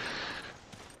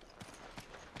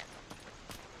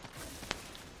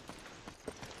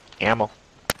 Ammo.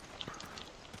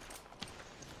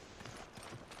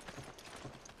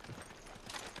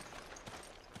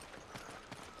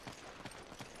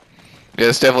 Yeah,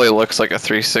 this definitely looks like a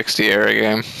 360 era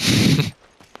game.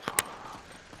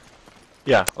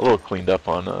 Yeah, a little cleaned up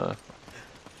on the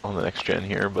next gen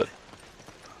here, but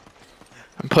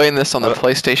I'm playing this on the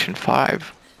PlayStation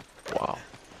 5. wow.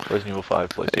 Resident Evil 5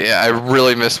 PlayStation. Yeah, I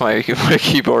really miss my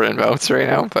keyboard and mouse right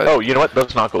now, but... Oh, you know what?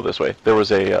 Let's not go this way. There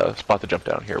was a spot to jump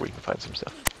down here. We can find some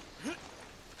stuff.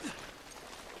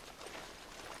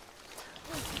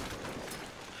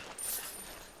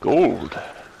 Gold.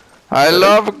 I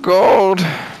love gold!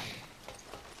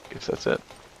 Guess that's it.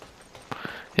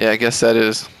 Yeah, I guess that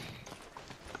is.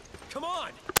 Come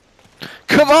on!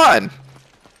 Come on!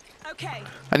 Okay,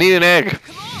 I need an egg.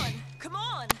 come on, come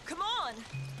on, come on.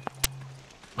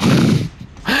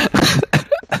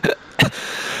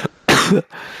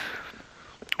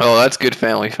 Oh, that's good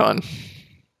family fun.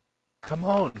 Come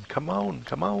on, come on,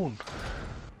 come on.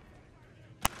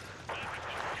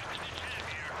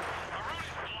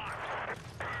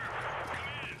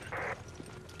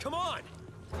 Come on!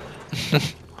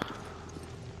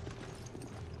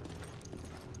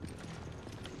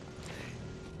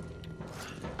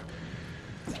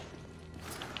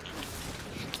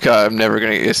 God, I'm never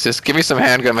gonna. It's just give me some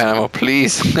handgun ammo,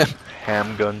 please.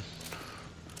 Ham gun.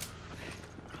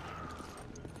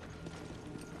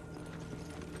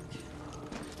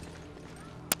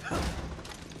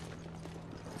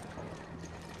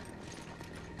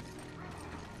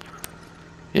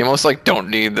 You almost like don't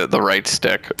need the right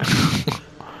stick.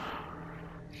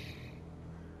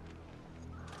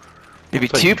 Maybe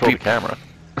It's like two control the people. camera.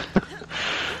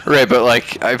 Right, but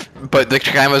like but the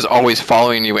camera's always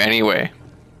following you anyway.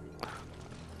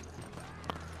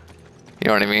 You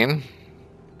know what I mean?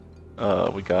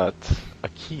 We got a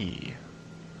key.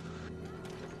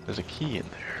 There's a key in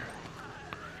there.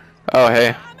 Oh,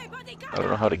 hey. I don't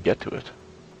know how to get to it.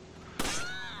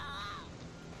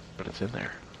 But it's in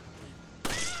there.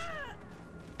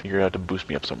 Figure out to boost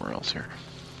me up somewhere else here.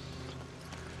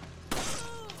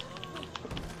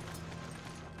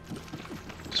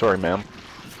 Sorry, ma'am.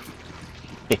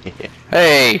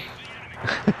 Hey!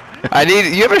 I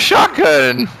need. You have a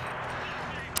shotgun!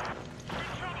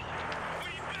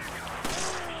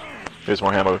 There's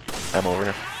more ammo over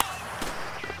here.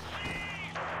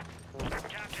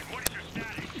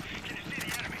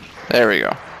 There we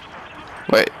go.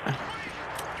 Wait.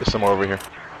 There's some more over here.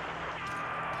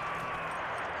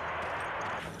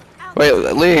 Wait,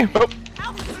 Lee. Oh.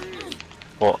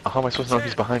 Well, how am I supposed to know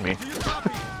he's behind me?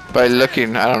 By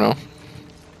looking, I don't know.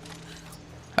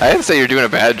 I didn't say you're doing a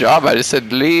bad job, I just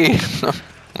said Lee.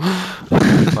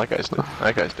 That guy's dead.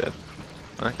 That guy's dead.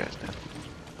 That guy's dead.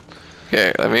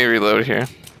 Okay, let me reload here.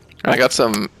 I got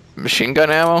some machine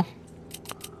gun ammo.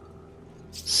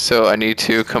 So I need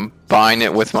to combine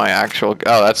it with my actual...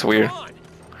 Oh, that's weird.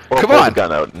 Or Come pull on. the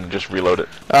gun out and just reload it.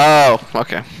 Oh,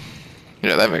 okay.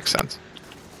 Yeah, that makes sense.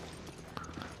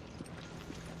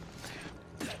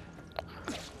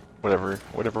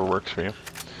 Whatever works for you.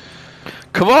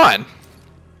 Come on!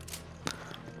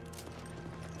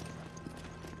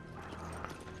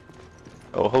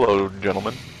 Oh, hello,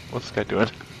 gentlemen. What's this guy doing?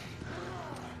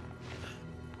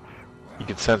 You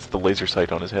could sense the laser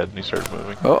sight on his head, and he started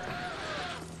moving. Oh.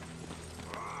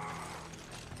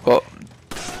 Oh.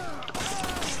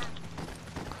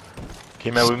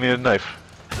 Came out with me with a knife.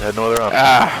 I had no other option.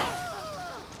 Ah.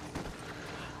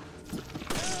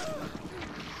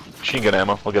 Machine gun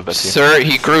ammo. I'll give that to you. Sir,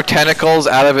 he grew tentacles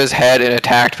out of his head and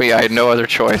attacked me. I had no other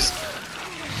choice.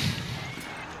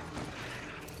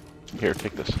 Here,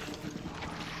 take this.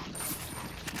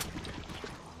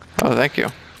 Oh, thank you.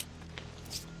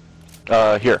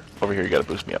 Here. Over here, you gotta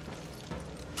boost me up.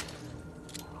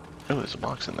 Oh, there's a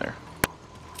box in there.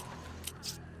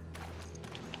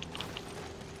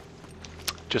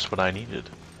 Just what I needed.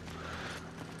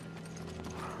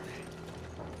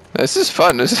 This is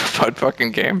fun. This is a fun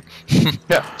fucking game.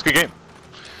 Yeah, it's a good game.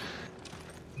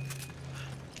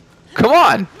 Come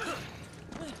on!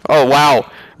 Oh, wow.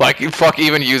 Like, fuck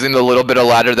even using the little bit of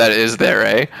ladder that is there,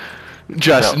 eh?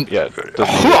 Just... No, yeah, it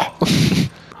doesn't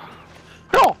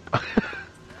No!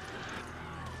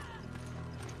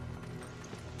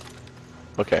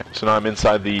 Okay, so now I'm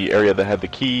inside the area that had the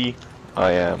key.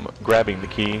 I am grabbing the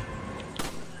key.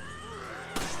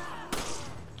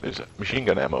 There's a machine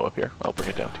gun ammo up here. I'll bring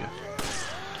it down to you.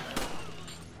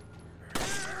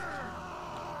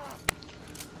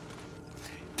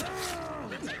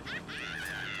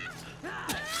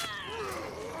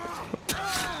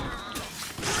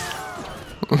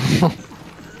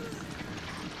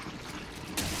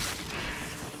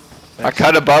 I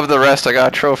cut above the rest, I got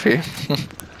a trophy.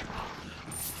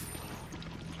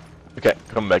 Okay,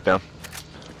 coming back down.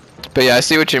 But yeah, I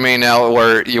see what you mean now,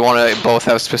 where you want to both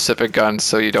have specific guns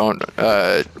so you don't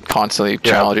constantly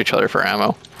challenge each other for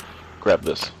ammo. Grab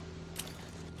this.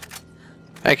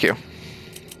 Thank you.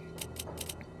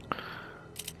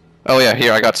 Oh yeah,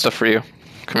 here, I got stuff for you.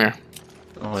 Come here.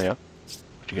 Oh yeah.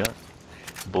 What you got?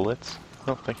 Bullets?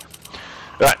 Oh, thank you.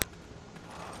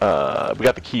 Alright. We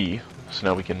got the key, so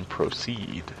now we can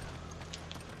proceed.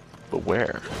 But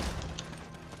where?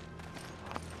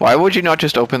 Why would you not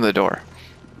just open the door?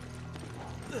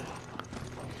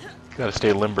 Gotta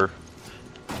stay limber.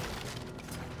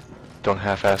 Don't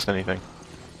half-ass anything.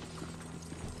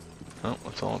 Oh,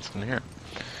 that's all that's in here.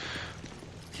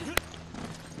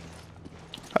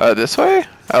 This way?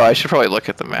 Oh, I should probably look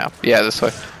at the map. Yeah, this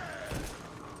way.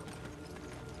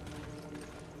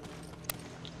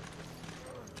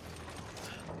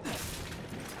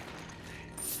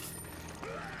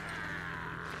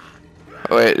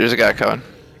 Oh wait, there's a guy coming.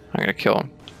 I'm gonna kill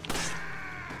him.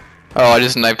 Oh, I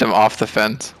just knifed him off the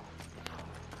fence.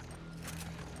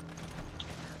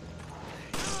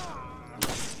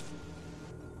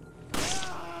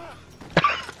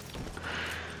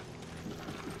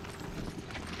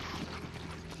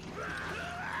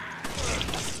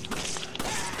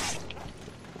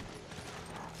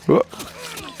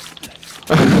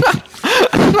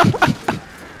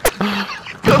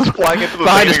 Goes flying into the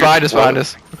Behind us, thing behind and us, behind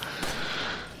us.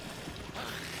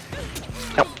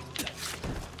 Ow.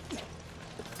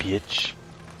 Bitch.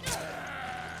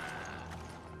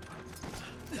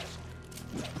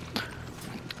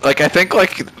 Like, I think,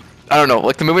 like, I don't know,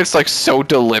 like, the movement's, like, so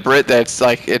deliberate that it's,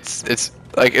 like,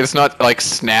 it's not, like,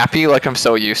 snappy like I'm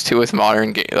so used to with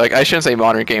modern games. Like, I shouldn't say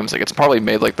modern games, like, it's probably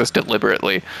made like this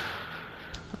deliberately.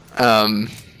 Come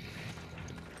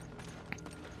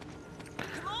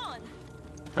on.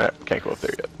 Alright, can't go up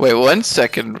there yet. Wait, 1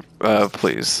 second,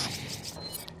 please.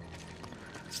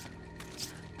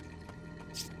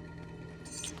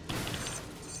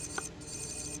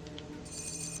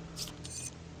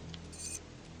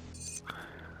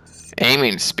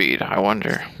 Aiming speed, I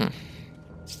wonder.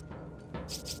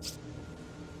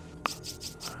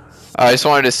 I just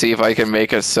wanted to see if I could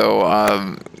make it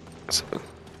so,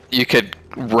 you could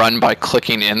run by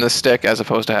clicking in the stick as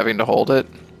opposed to having to hold it.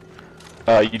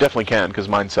 You definitely can, because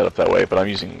mine's set up that way, but I'm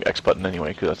using X button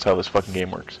anyway, because that's how this fucking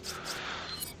game works.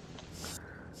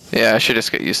 Yeah, I should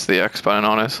just get used to the X button,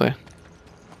 honestly.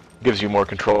 Gives you more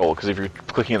control, because if you're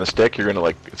clicking on the stick, you're gonna,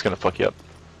 like, it's gonna fuck you up.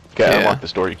 Okay, I Yeah. unlock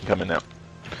this door, you can come in now.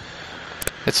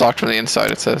 It's locked from the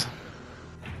inside, it says.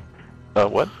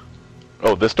 What?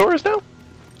 Oh, this door is now?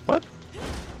 What?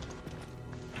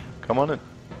 Come on in. It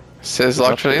says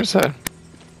locked from the inside.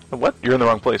 What? You're in the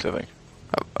wrong place, I think.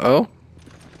 Oh?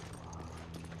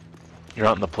 You're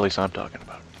not in the place I'm talking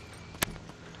about.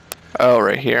 Oh,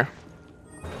 right here.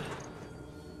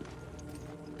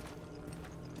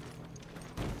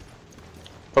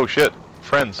 Oh shit,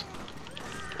 friends.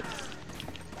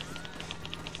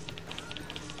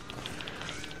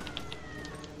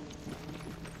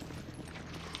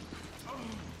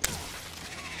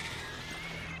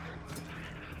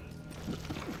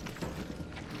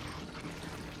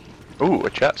 Ooh, a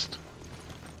chest.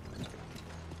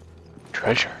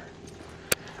 Treasure.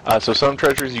 So some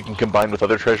treasures you can combine with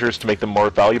other treasures to make them more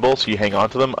valuable, so you hang on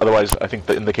to them. Otherwise, I think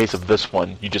that in the case of this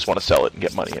one, you just want to sell it and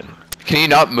get money in. Can you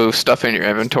not move stuff in your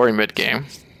inventory mid-game?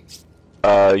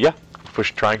 Yeah.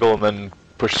 Push triangle and then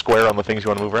push square on the things you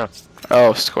want to move around.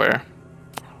 Oh, square.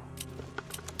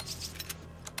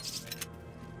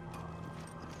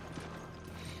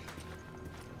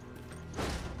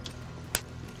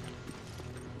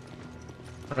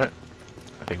 Alright.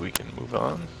 I think we can move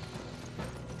on.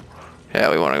 Yeah,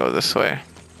 we want to go this way.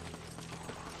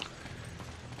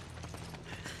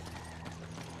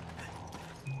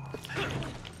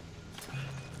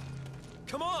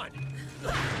 Come on!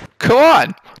 Come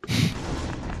on!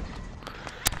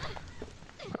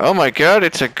 Oh my god,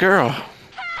 it's a girl.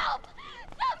 Help!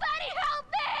 Somebody help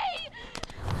me!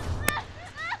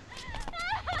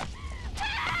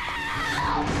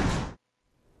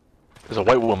 There's a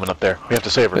white woman up there. We have to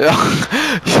save her.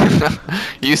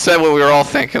 You said what we were all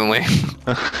thinking, Lee.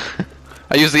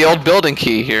 I used the old building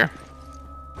key here.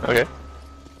 Okay.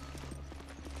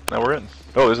 Now we're in.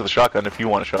 Oh, this is the shotgun if you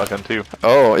want a shotgun too.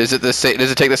 Oh, is it the same?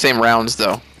 Does it take the same rounds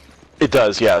though? It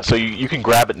does, yeah. So you can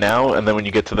grab it now, and then when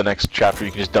you get to the next chapter,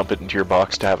 you can just dump it into your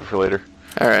box to have it for later.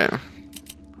 All right.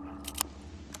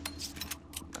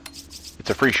 It's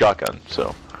a free shotgun,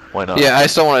 so why not? Yeah, I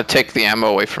just don't want to take the ammo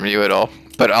away from you at all.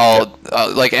 But I'll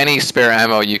like any spare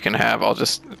ammo you can have. I'll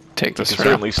just take this. You can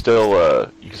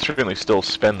certainly still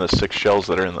spend the 6 shells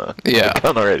that are in the, Yeah. the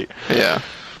gun already. Yeah.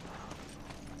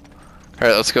 All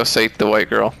right, let's go save the white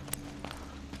girl.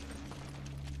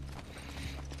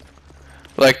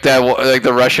 Like that, like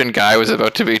the Russian guy was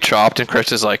about to be chopped, and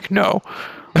Chris is like, "No."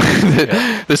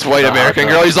 Yeah. This white American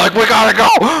no. girl, he's like, "We gotta go."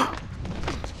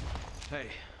 Hey,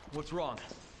 what's wrong?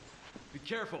 Be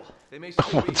careful. They may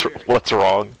still be here. What's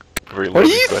wrong? Very What do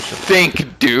loaded you question.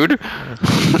 think, dude?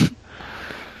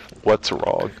 What's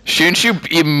wrong? Shouldn't you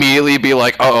immediately be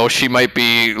like, "Uh oh, she might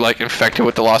be like infected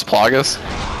with the Las Plagas"?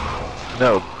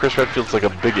 No, Chris Redfield's like a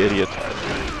big idiot.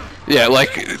 Yeah,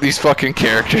 like these fucking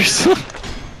characters.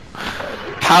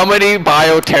 How many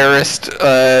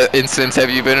bioterrorist incidents have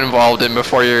you been involved in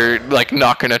before you're like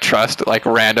not gonna trust like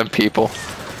random people?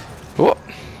 Whoa.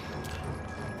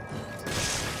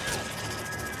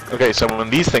 Okay, so when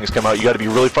these things come out, you got to be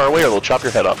really far away, or they'll chop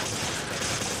your head off.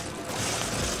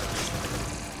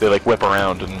 They like whip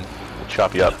around and will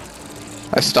chop you up.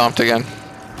 I stomped again.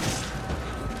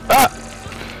 Ah!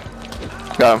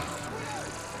 Got him.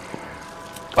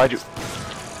 Behind you.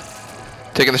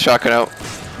 Taking the shotgun out.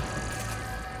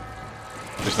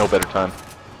 There's no better time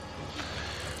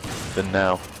than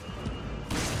now.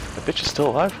 That bitch is still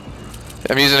alive?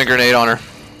 I'm using a grenade on her.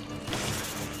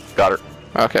 Got her.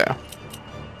 Okay.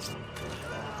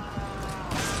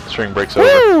 String breaks over.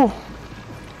 Woo!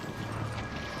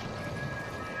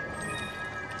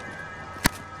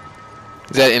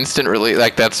 Is that instant release?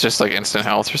 Like that's just like instant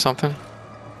health or something?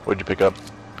 What'd you pick up?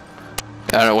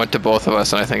 I don't know, it went to both of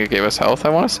us and I think it gave us health, I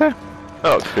want to say.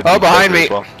 Oh, good. Oh, behind me! as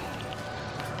well.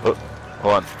 Oh,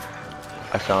 hold on.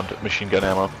 I found machine gun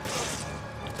ammo.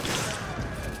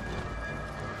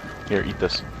 Here, eat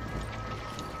this.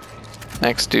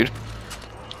 Thanks, dude.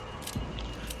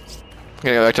 I'm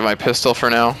gonna go back to my pistol for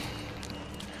now.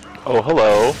 Oh,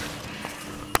 hello.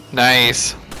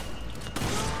 Nice.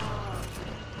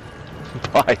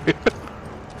 Bye.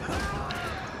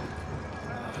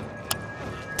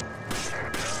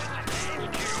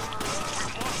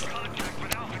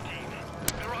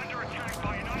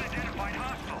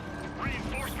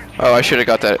 Oh, I should have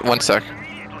got that. 1 sec.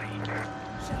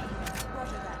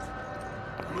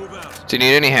 Move out. Do you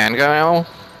need any handgun ammo?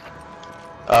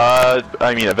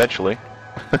 I mean, eventually.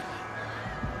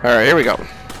 Alright, here we go.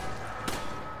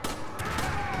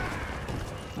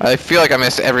 I feel like I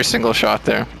missed every single shot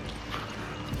there.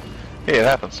 Hey, it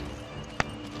happens.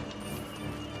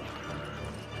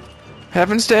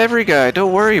 Happens to every guy,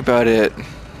 don't worry about it.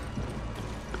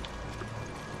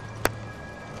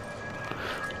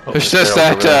 Oh, It's there's just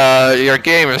barrels over there. that your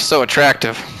game is so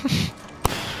attractive.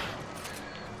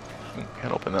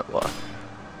 Can't open that lock.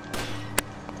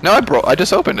 No, I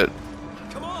just opened it.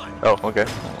 Come on. Oh, okay.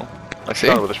 Well, I See?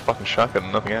 shot it with a fucking shotgun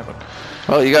and nothing happened.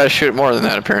 Well, you gotta shoot more than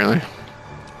that, apparently.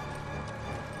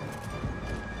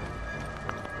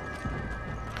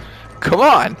 Come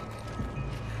on!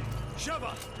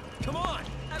 Sheva. Come on.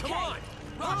 Come on.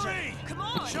 Hurry. Come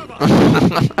on. Sheva.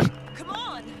 Come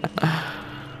on!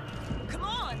 Come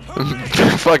on!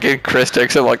 Fucking Chris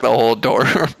takes him like the whole door.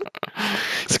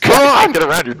 He's, come on! Get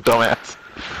around, you dumbass.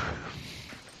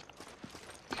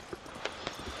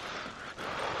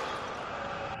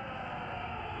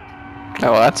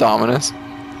 Oh, well, that's ominous.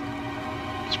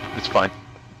 It's fine.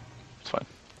 It's fine.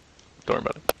 Don't worry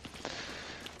about it.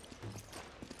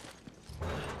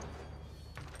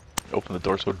 Open the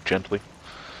door so gently.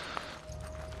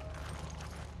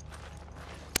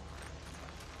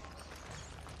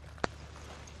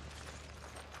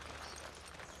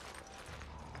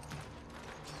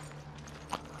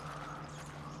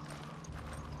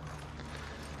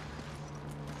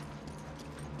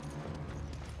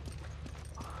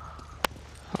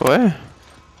 What?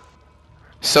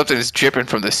 Something's dripping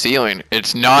from the ceiling.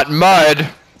 It's not mud!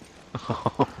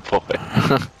 Oh boy.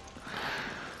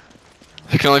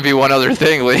 There can only be one other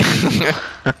thing, Lee.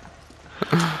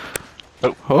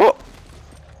 Oh. Oh!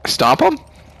 Stomp him?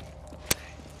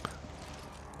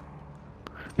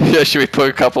 Yeah, should we put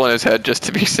a couple in his head just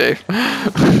to be safe?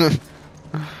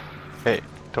 Hey,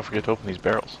 don't forget to open these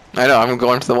barrels. I know, I'm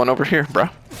going to the one over here, bro.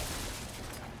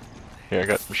 Here, I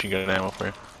got machine gun and ammo for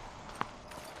you.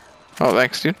 Oh,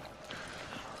 thanks, dude.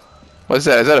 What's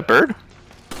that? Is that a bird?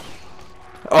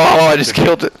 Oh, I just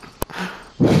killed it.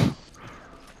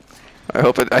 I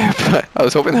hope it. I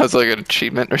was hoping that was like an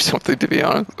achievement or something, to be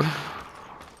honest.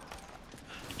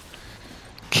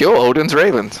 Kill Odin's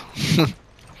Ravens.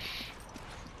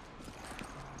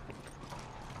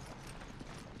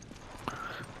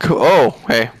 Cool. Oh,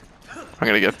 hey, I'm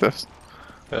gonna get this.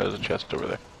 There's a chest over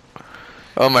there.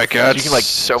 Oh my god, So you can like,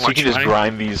 so so you much can just money.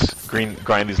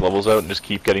 grind these levels out and just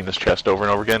keep getting this chest over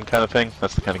and over again, kind of thing.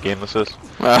 That's the kind of game this is.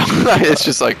 It's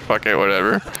just like fuck it,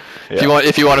 whatever. Yeah.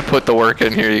 If you want to put the work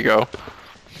in, here you go.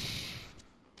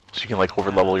 So you can like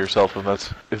over level yourself,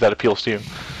 if that appeals to you.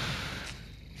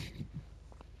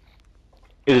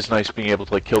 It is nice being able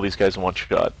to like kill these guys in one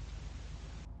shot.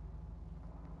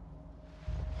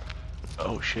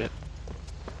 Oh shit.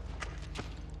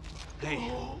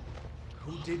 Hey,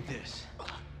 who did this?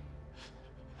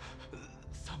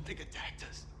 Something attacked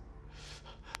us.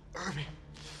 Irving.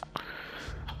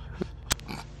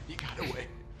 He got away.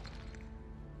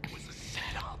 It was a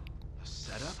setup. A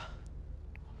setup?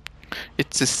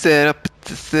 It's a setup.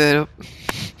 It's a setup. What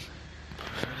is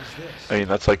this? I mean,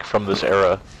 that's like from this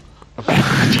era.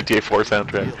 GTA 4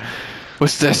 soundtrack.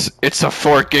 What's this? It's a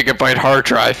 4 GB hard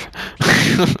drive.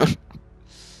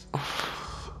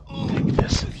 Take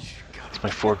this. It's my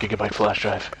 4 GB flash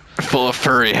drive. Full of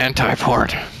furry hentai porn.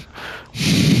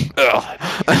 Ugh.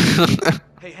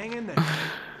 Hey, hang in there.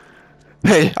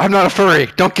 Hey, I'm not a furry.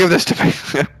 Don't give this to me.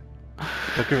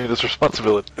 Don't give me this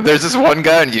responsibility. There's this one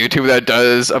guy on YouTube that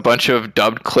does a bunch of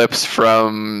dubbed clips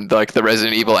from like the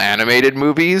Resident Evil animated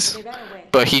movies,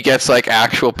 but he gets like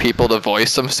actual people to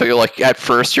voice them. So you're like, at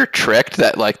first you're tricked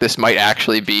that like this might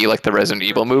actually be like the Resident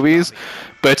Evil movies,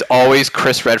 but it's always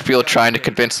Chris Redfield trying to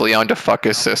convince Leon to fuck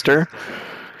his sister.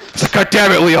 It's like, God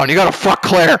damn it, Leon, you gotta fuck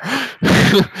Claire.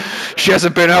 She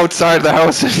hasn't been outside the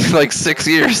house in like 6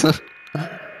 years. Copy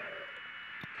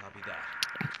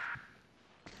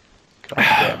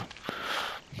that.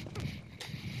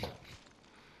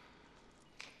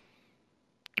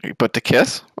 But to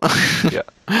kiss? Yeah.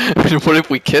 What if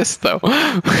we kissed though?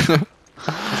 Something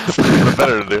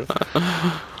better to do.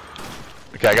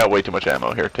 Okay, I got way too much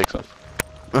ammo here. Take some.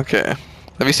 Okay.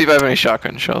 Let me see if I have any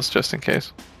shotgun shells, just in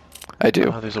case. I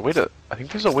do. There's a way to. I think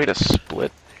there's a way to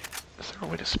split. Is there a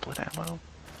way to split ammo?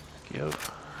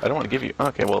 Give. I don't want to give you.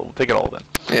 Okay, well, we'll take it all then.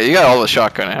 Yeah, you got all the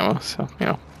shotgun ammo, so you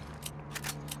know.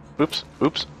 Oops.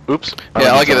 Oops. Oops.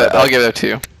 Yeah, I'll give that. I'll give that to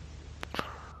you.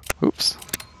 Oops.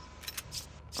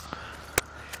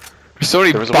 There's so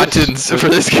many buttons for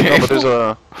this game. No,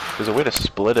 but there's a way to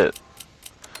split it.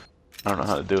 I don't know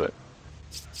how to do it.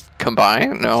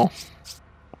 Combine? No.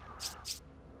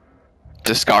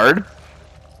 Discard?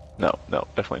 No,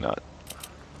 definitely not.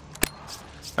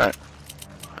 Alright.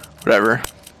 Whatever.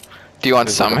 Do you want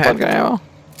There's some like a handgun button. ammo?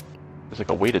 There's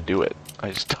like a way to do it. I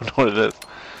just don't know what it is.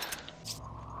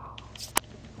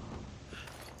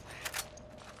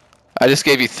 I just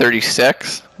gave you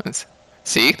 36.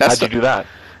 See? That's How'd you do that?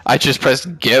 I just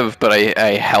pressed give, but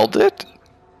I held it?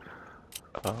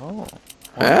 Oh.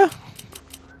 Yeah?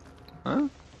 Huh?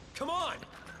 Come on!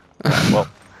 Well,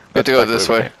 We have to go that's this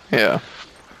not way. good. Yeah.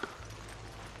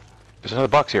 There's another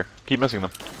box here. Keep missing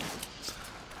them.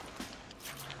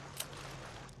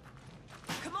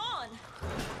 Come on!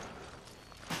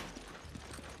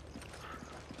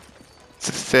 It's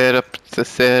a setup. It's a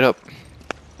setup.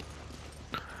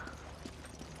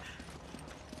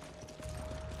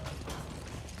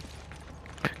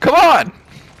 Come on!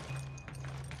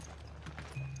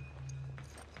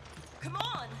 Come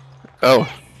on!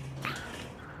 Oh.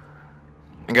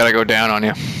 I gotta go down on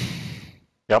you.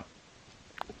 Yep.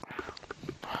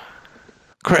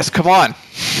 Chris, come on!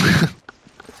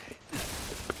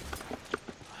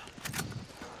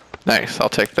 Nice, I'll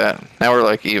take that. Now we're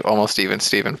like almost even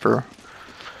Steven for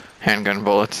handgun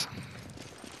bullets.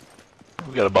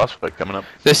 We got a boss fight coming up.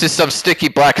 This is some sticky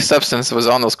black substance that was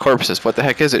on those corpses. What the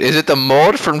heck is it? Is it the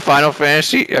mold from Final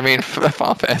Fantasy? I mean,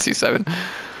 Final Fantasy 7.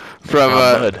 From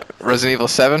Resident Evil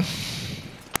 7?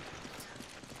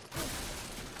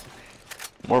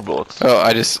 More bullets. Oh,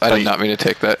 I did not mean to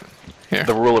take that. Here.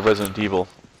 The rule of Resident Evil,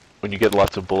 when you get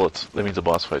lots of bullets, that means a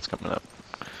boss fight's coming up.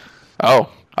 Oh,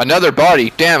 another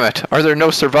body. Damn it. Are there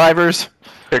no survivors?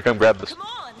 Here, come grab this. Come on.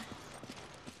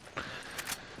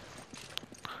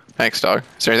 Thanks, dog.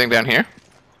 Is there anything down here?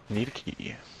 Need a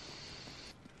key.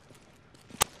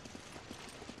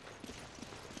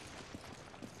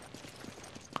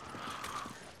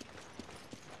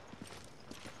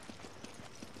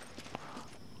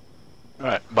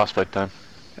 Alright, boss fight time.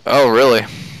 Oh, really?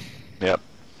 Yep.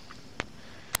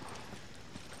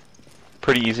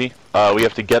 Pretty easy. We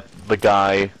have to get the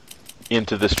guy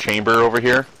into this chamber over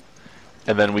here,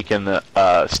 and then we can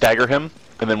stagger him.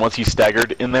 And then once he's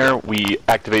staggered in there, we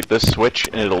activate this switch,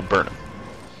 and it'll burn him.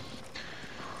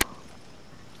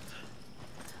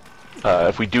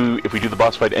 If we do the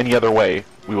boss fight any other way,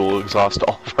 we will exhaust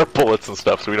all of our bullets and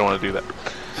stuff. So we don't want to do that.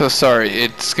 So sorry,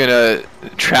 it's gonna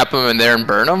trap him in there and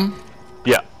burn him?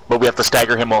 Yeah, but we have to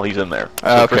stagger him while he's in there. So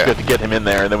Okay. first we have to get him in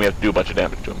there, and then we have to do a bunch of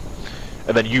damage to him.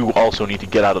 And then you also need to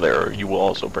get out of there, or you will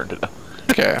also burn to death.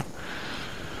 Okay. I'm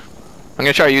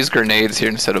gonna try to use grenades here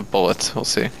instead of bullets. We'll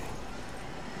see.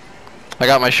 I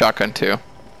got my shotgun too.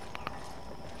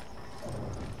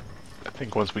 I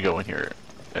think once we go in here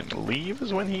and leave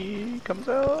is when he comes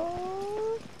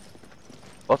out.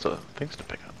 Lots of things to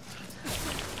pick up.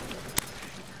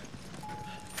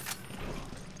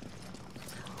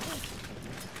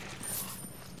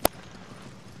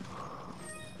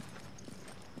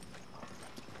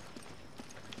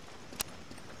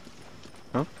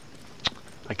 Huh?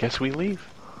 I guess we leave.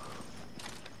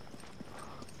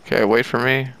 Okay, wait for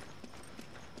me.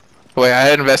 Wait, I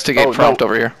had investigate prompt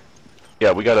over here.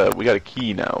 Yeah, we got a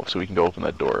key now, so we can go open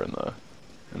that door in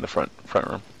the front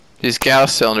room. These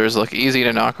gas cylinders look easy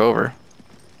to knock over.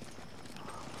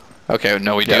 Okay,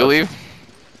 no, we do leave?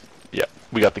 Yeah,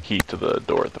 we got the key to the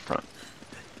door at the front.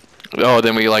 Oh,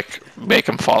 then we like make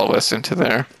them follow us into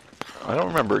there. I don't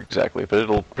remember exactly, but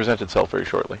it'll present itself very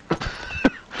shortly.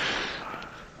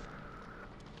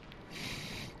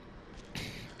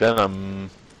 Then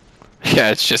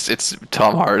Yeah, it's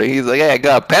Tom Hardy. He's like, hey, I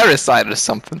got a parasite or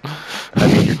something. I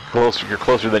mean, you're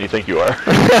closer than you think you are.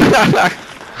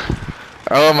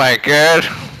 Oh my god.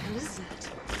 What is it?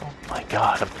 Oh my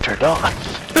god, I'm turned on.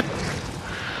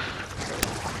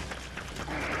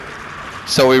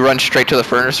 So we run straight to the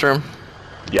furnace room?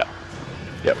 Yeah.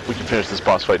 Yep, we can finish this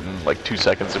boss fight in like 2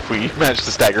 seconds if we manage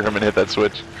to stagger him and hit that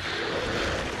switch.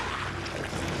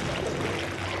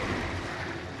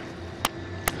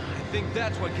 I think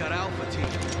that's what got Alpha Team.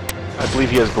 I believe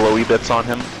he has glowy bits on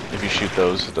him. If you shoot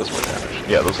those, it does more damage.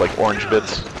 Yeah, those like orange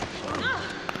bits.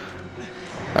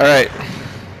 Alright.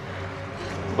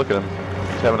 Look at him.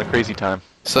 He's having a crazy time.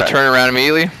 So Right. turn around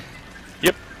immediately?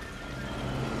 Yep.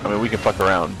 I mean, we can fuck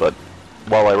around, but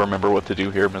while I remember what to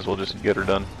do here, might as well just get her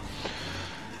done.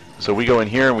 So we go in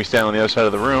here and we stand on the other side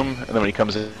of the room, and then when he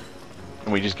comes in,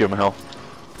 we just give him hell.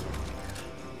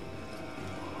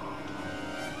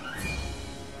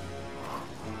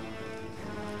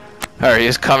 Alright,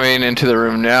 he's coming into the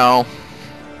room now.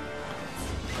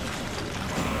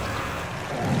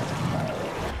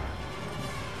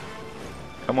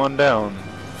 Come on down.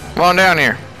 Come on down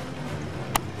here.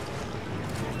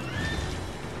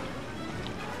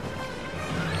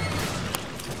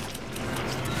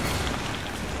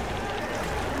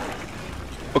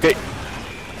 Okay.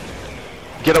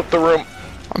 Get out the room.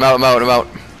 I'm out.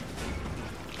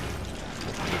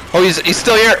 Oh, he's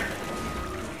still here.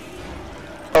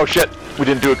 Oh shit, we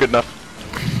didn't do it good enough.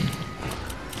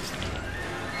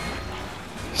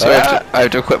 So I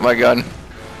have to equip my gun.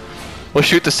 We'll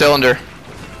shoot the cylinder.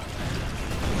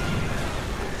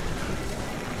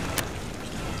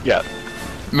 Yeah.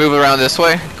 Move around this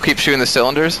way. Keep shooting the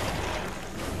cylinders.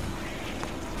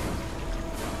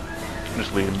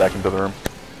 Just lead him back into the room.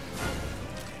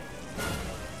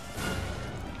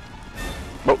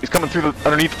 Oh, he's coming through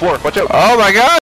underneath the floor. Watch out. Oh my god!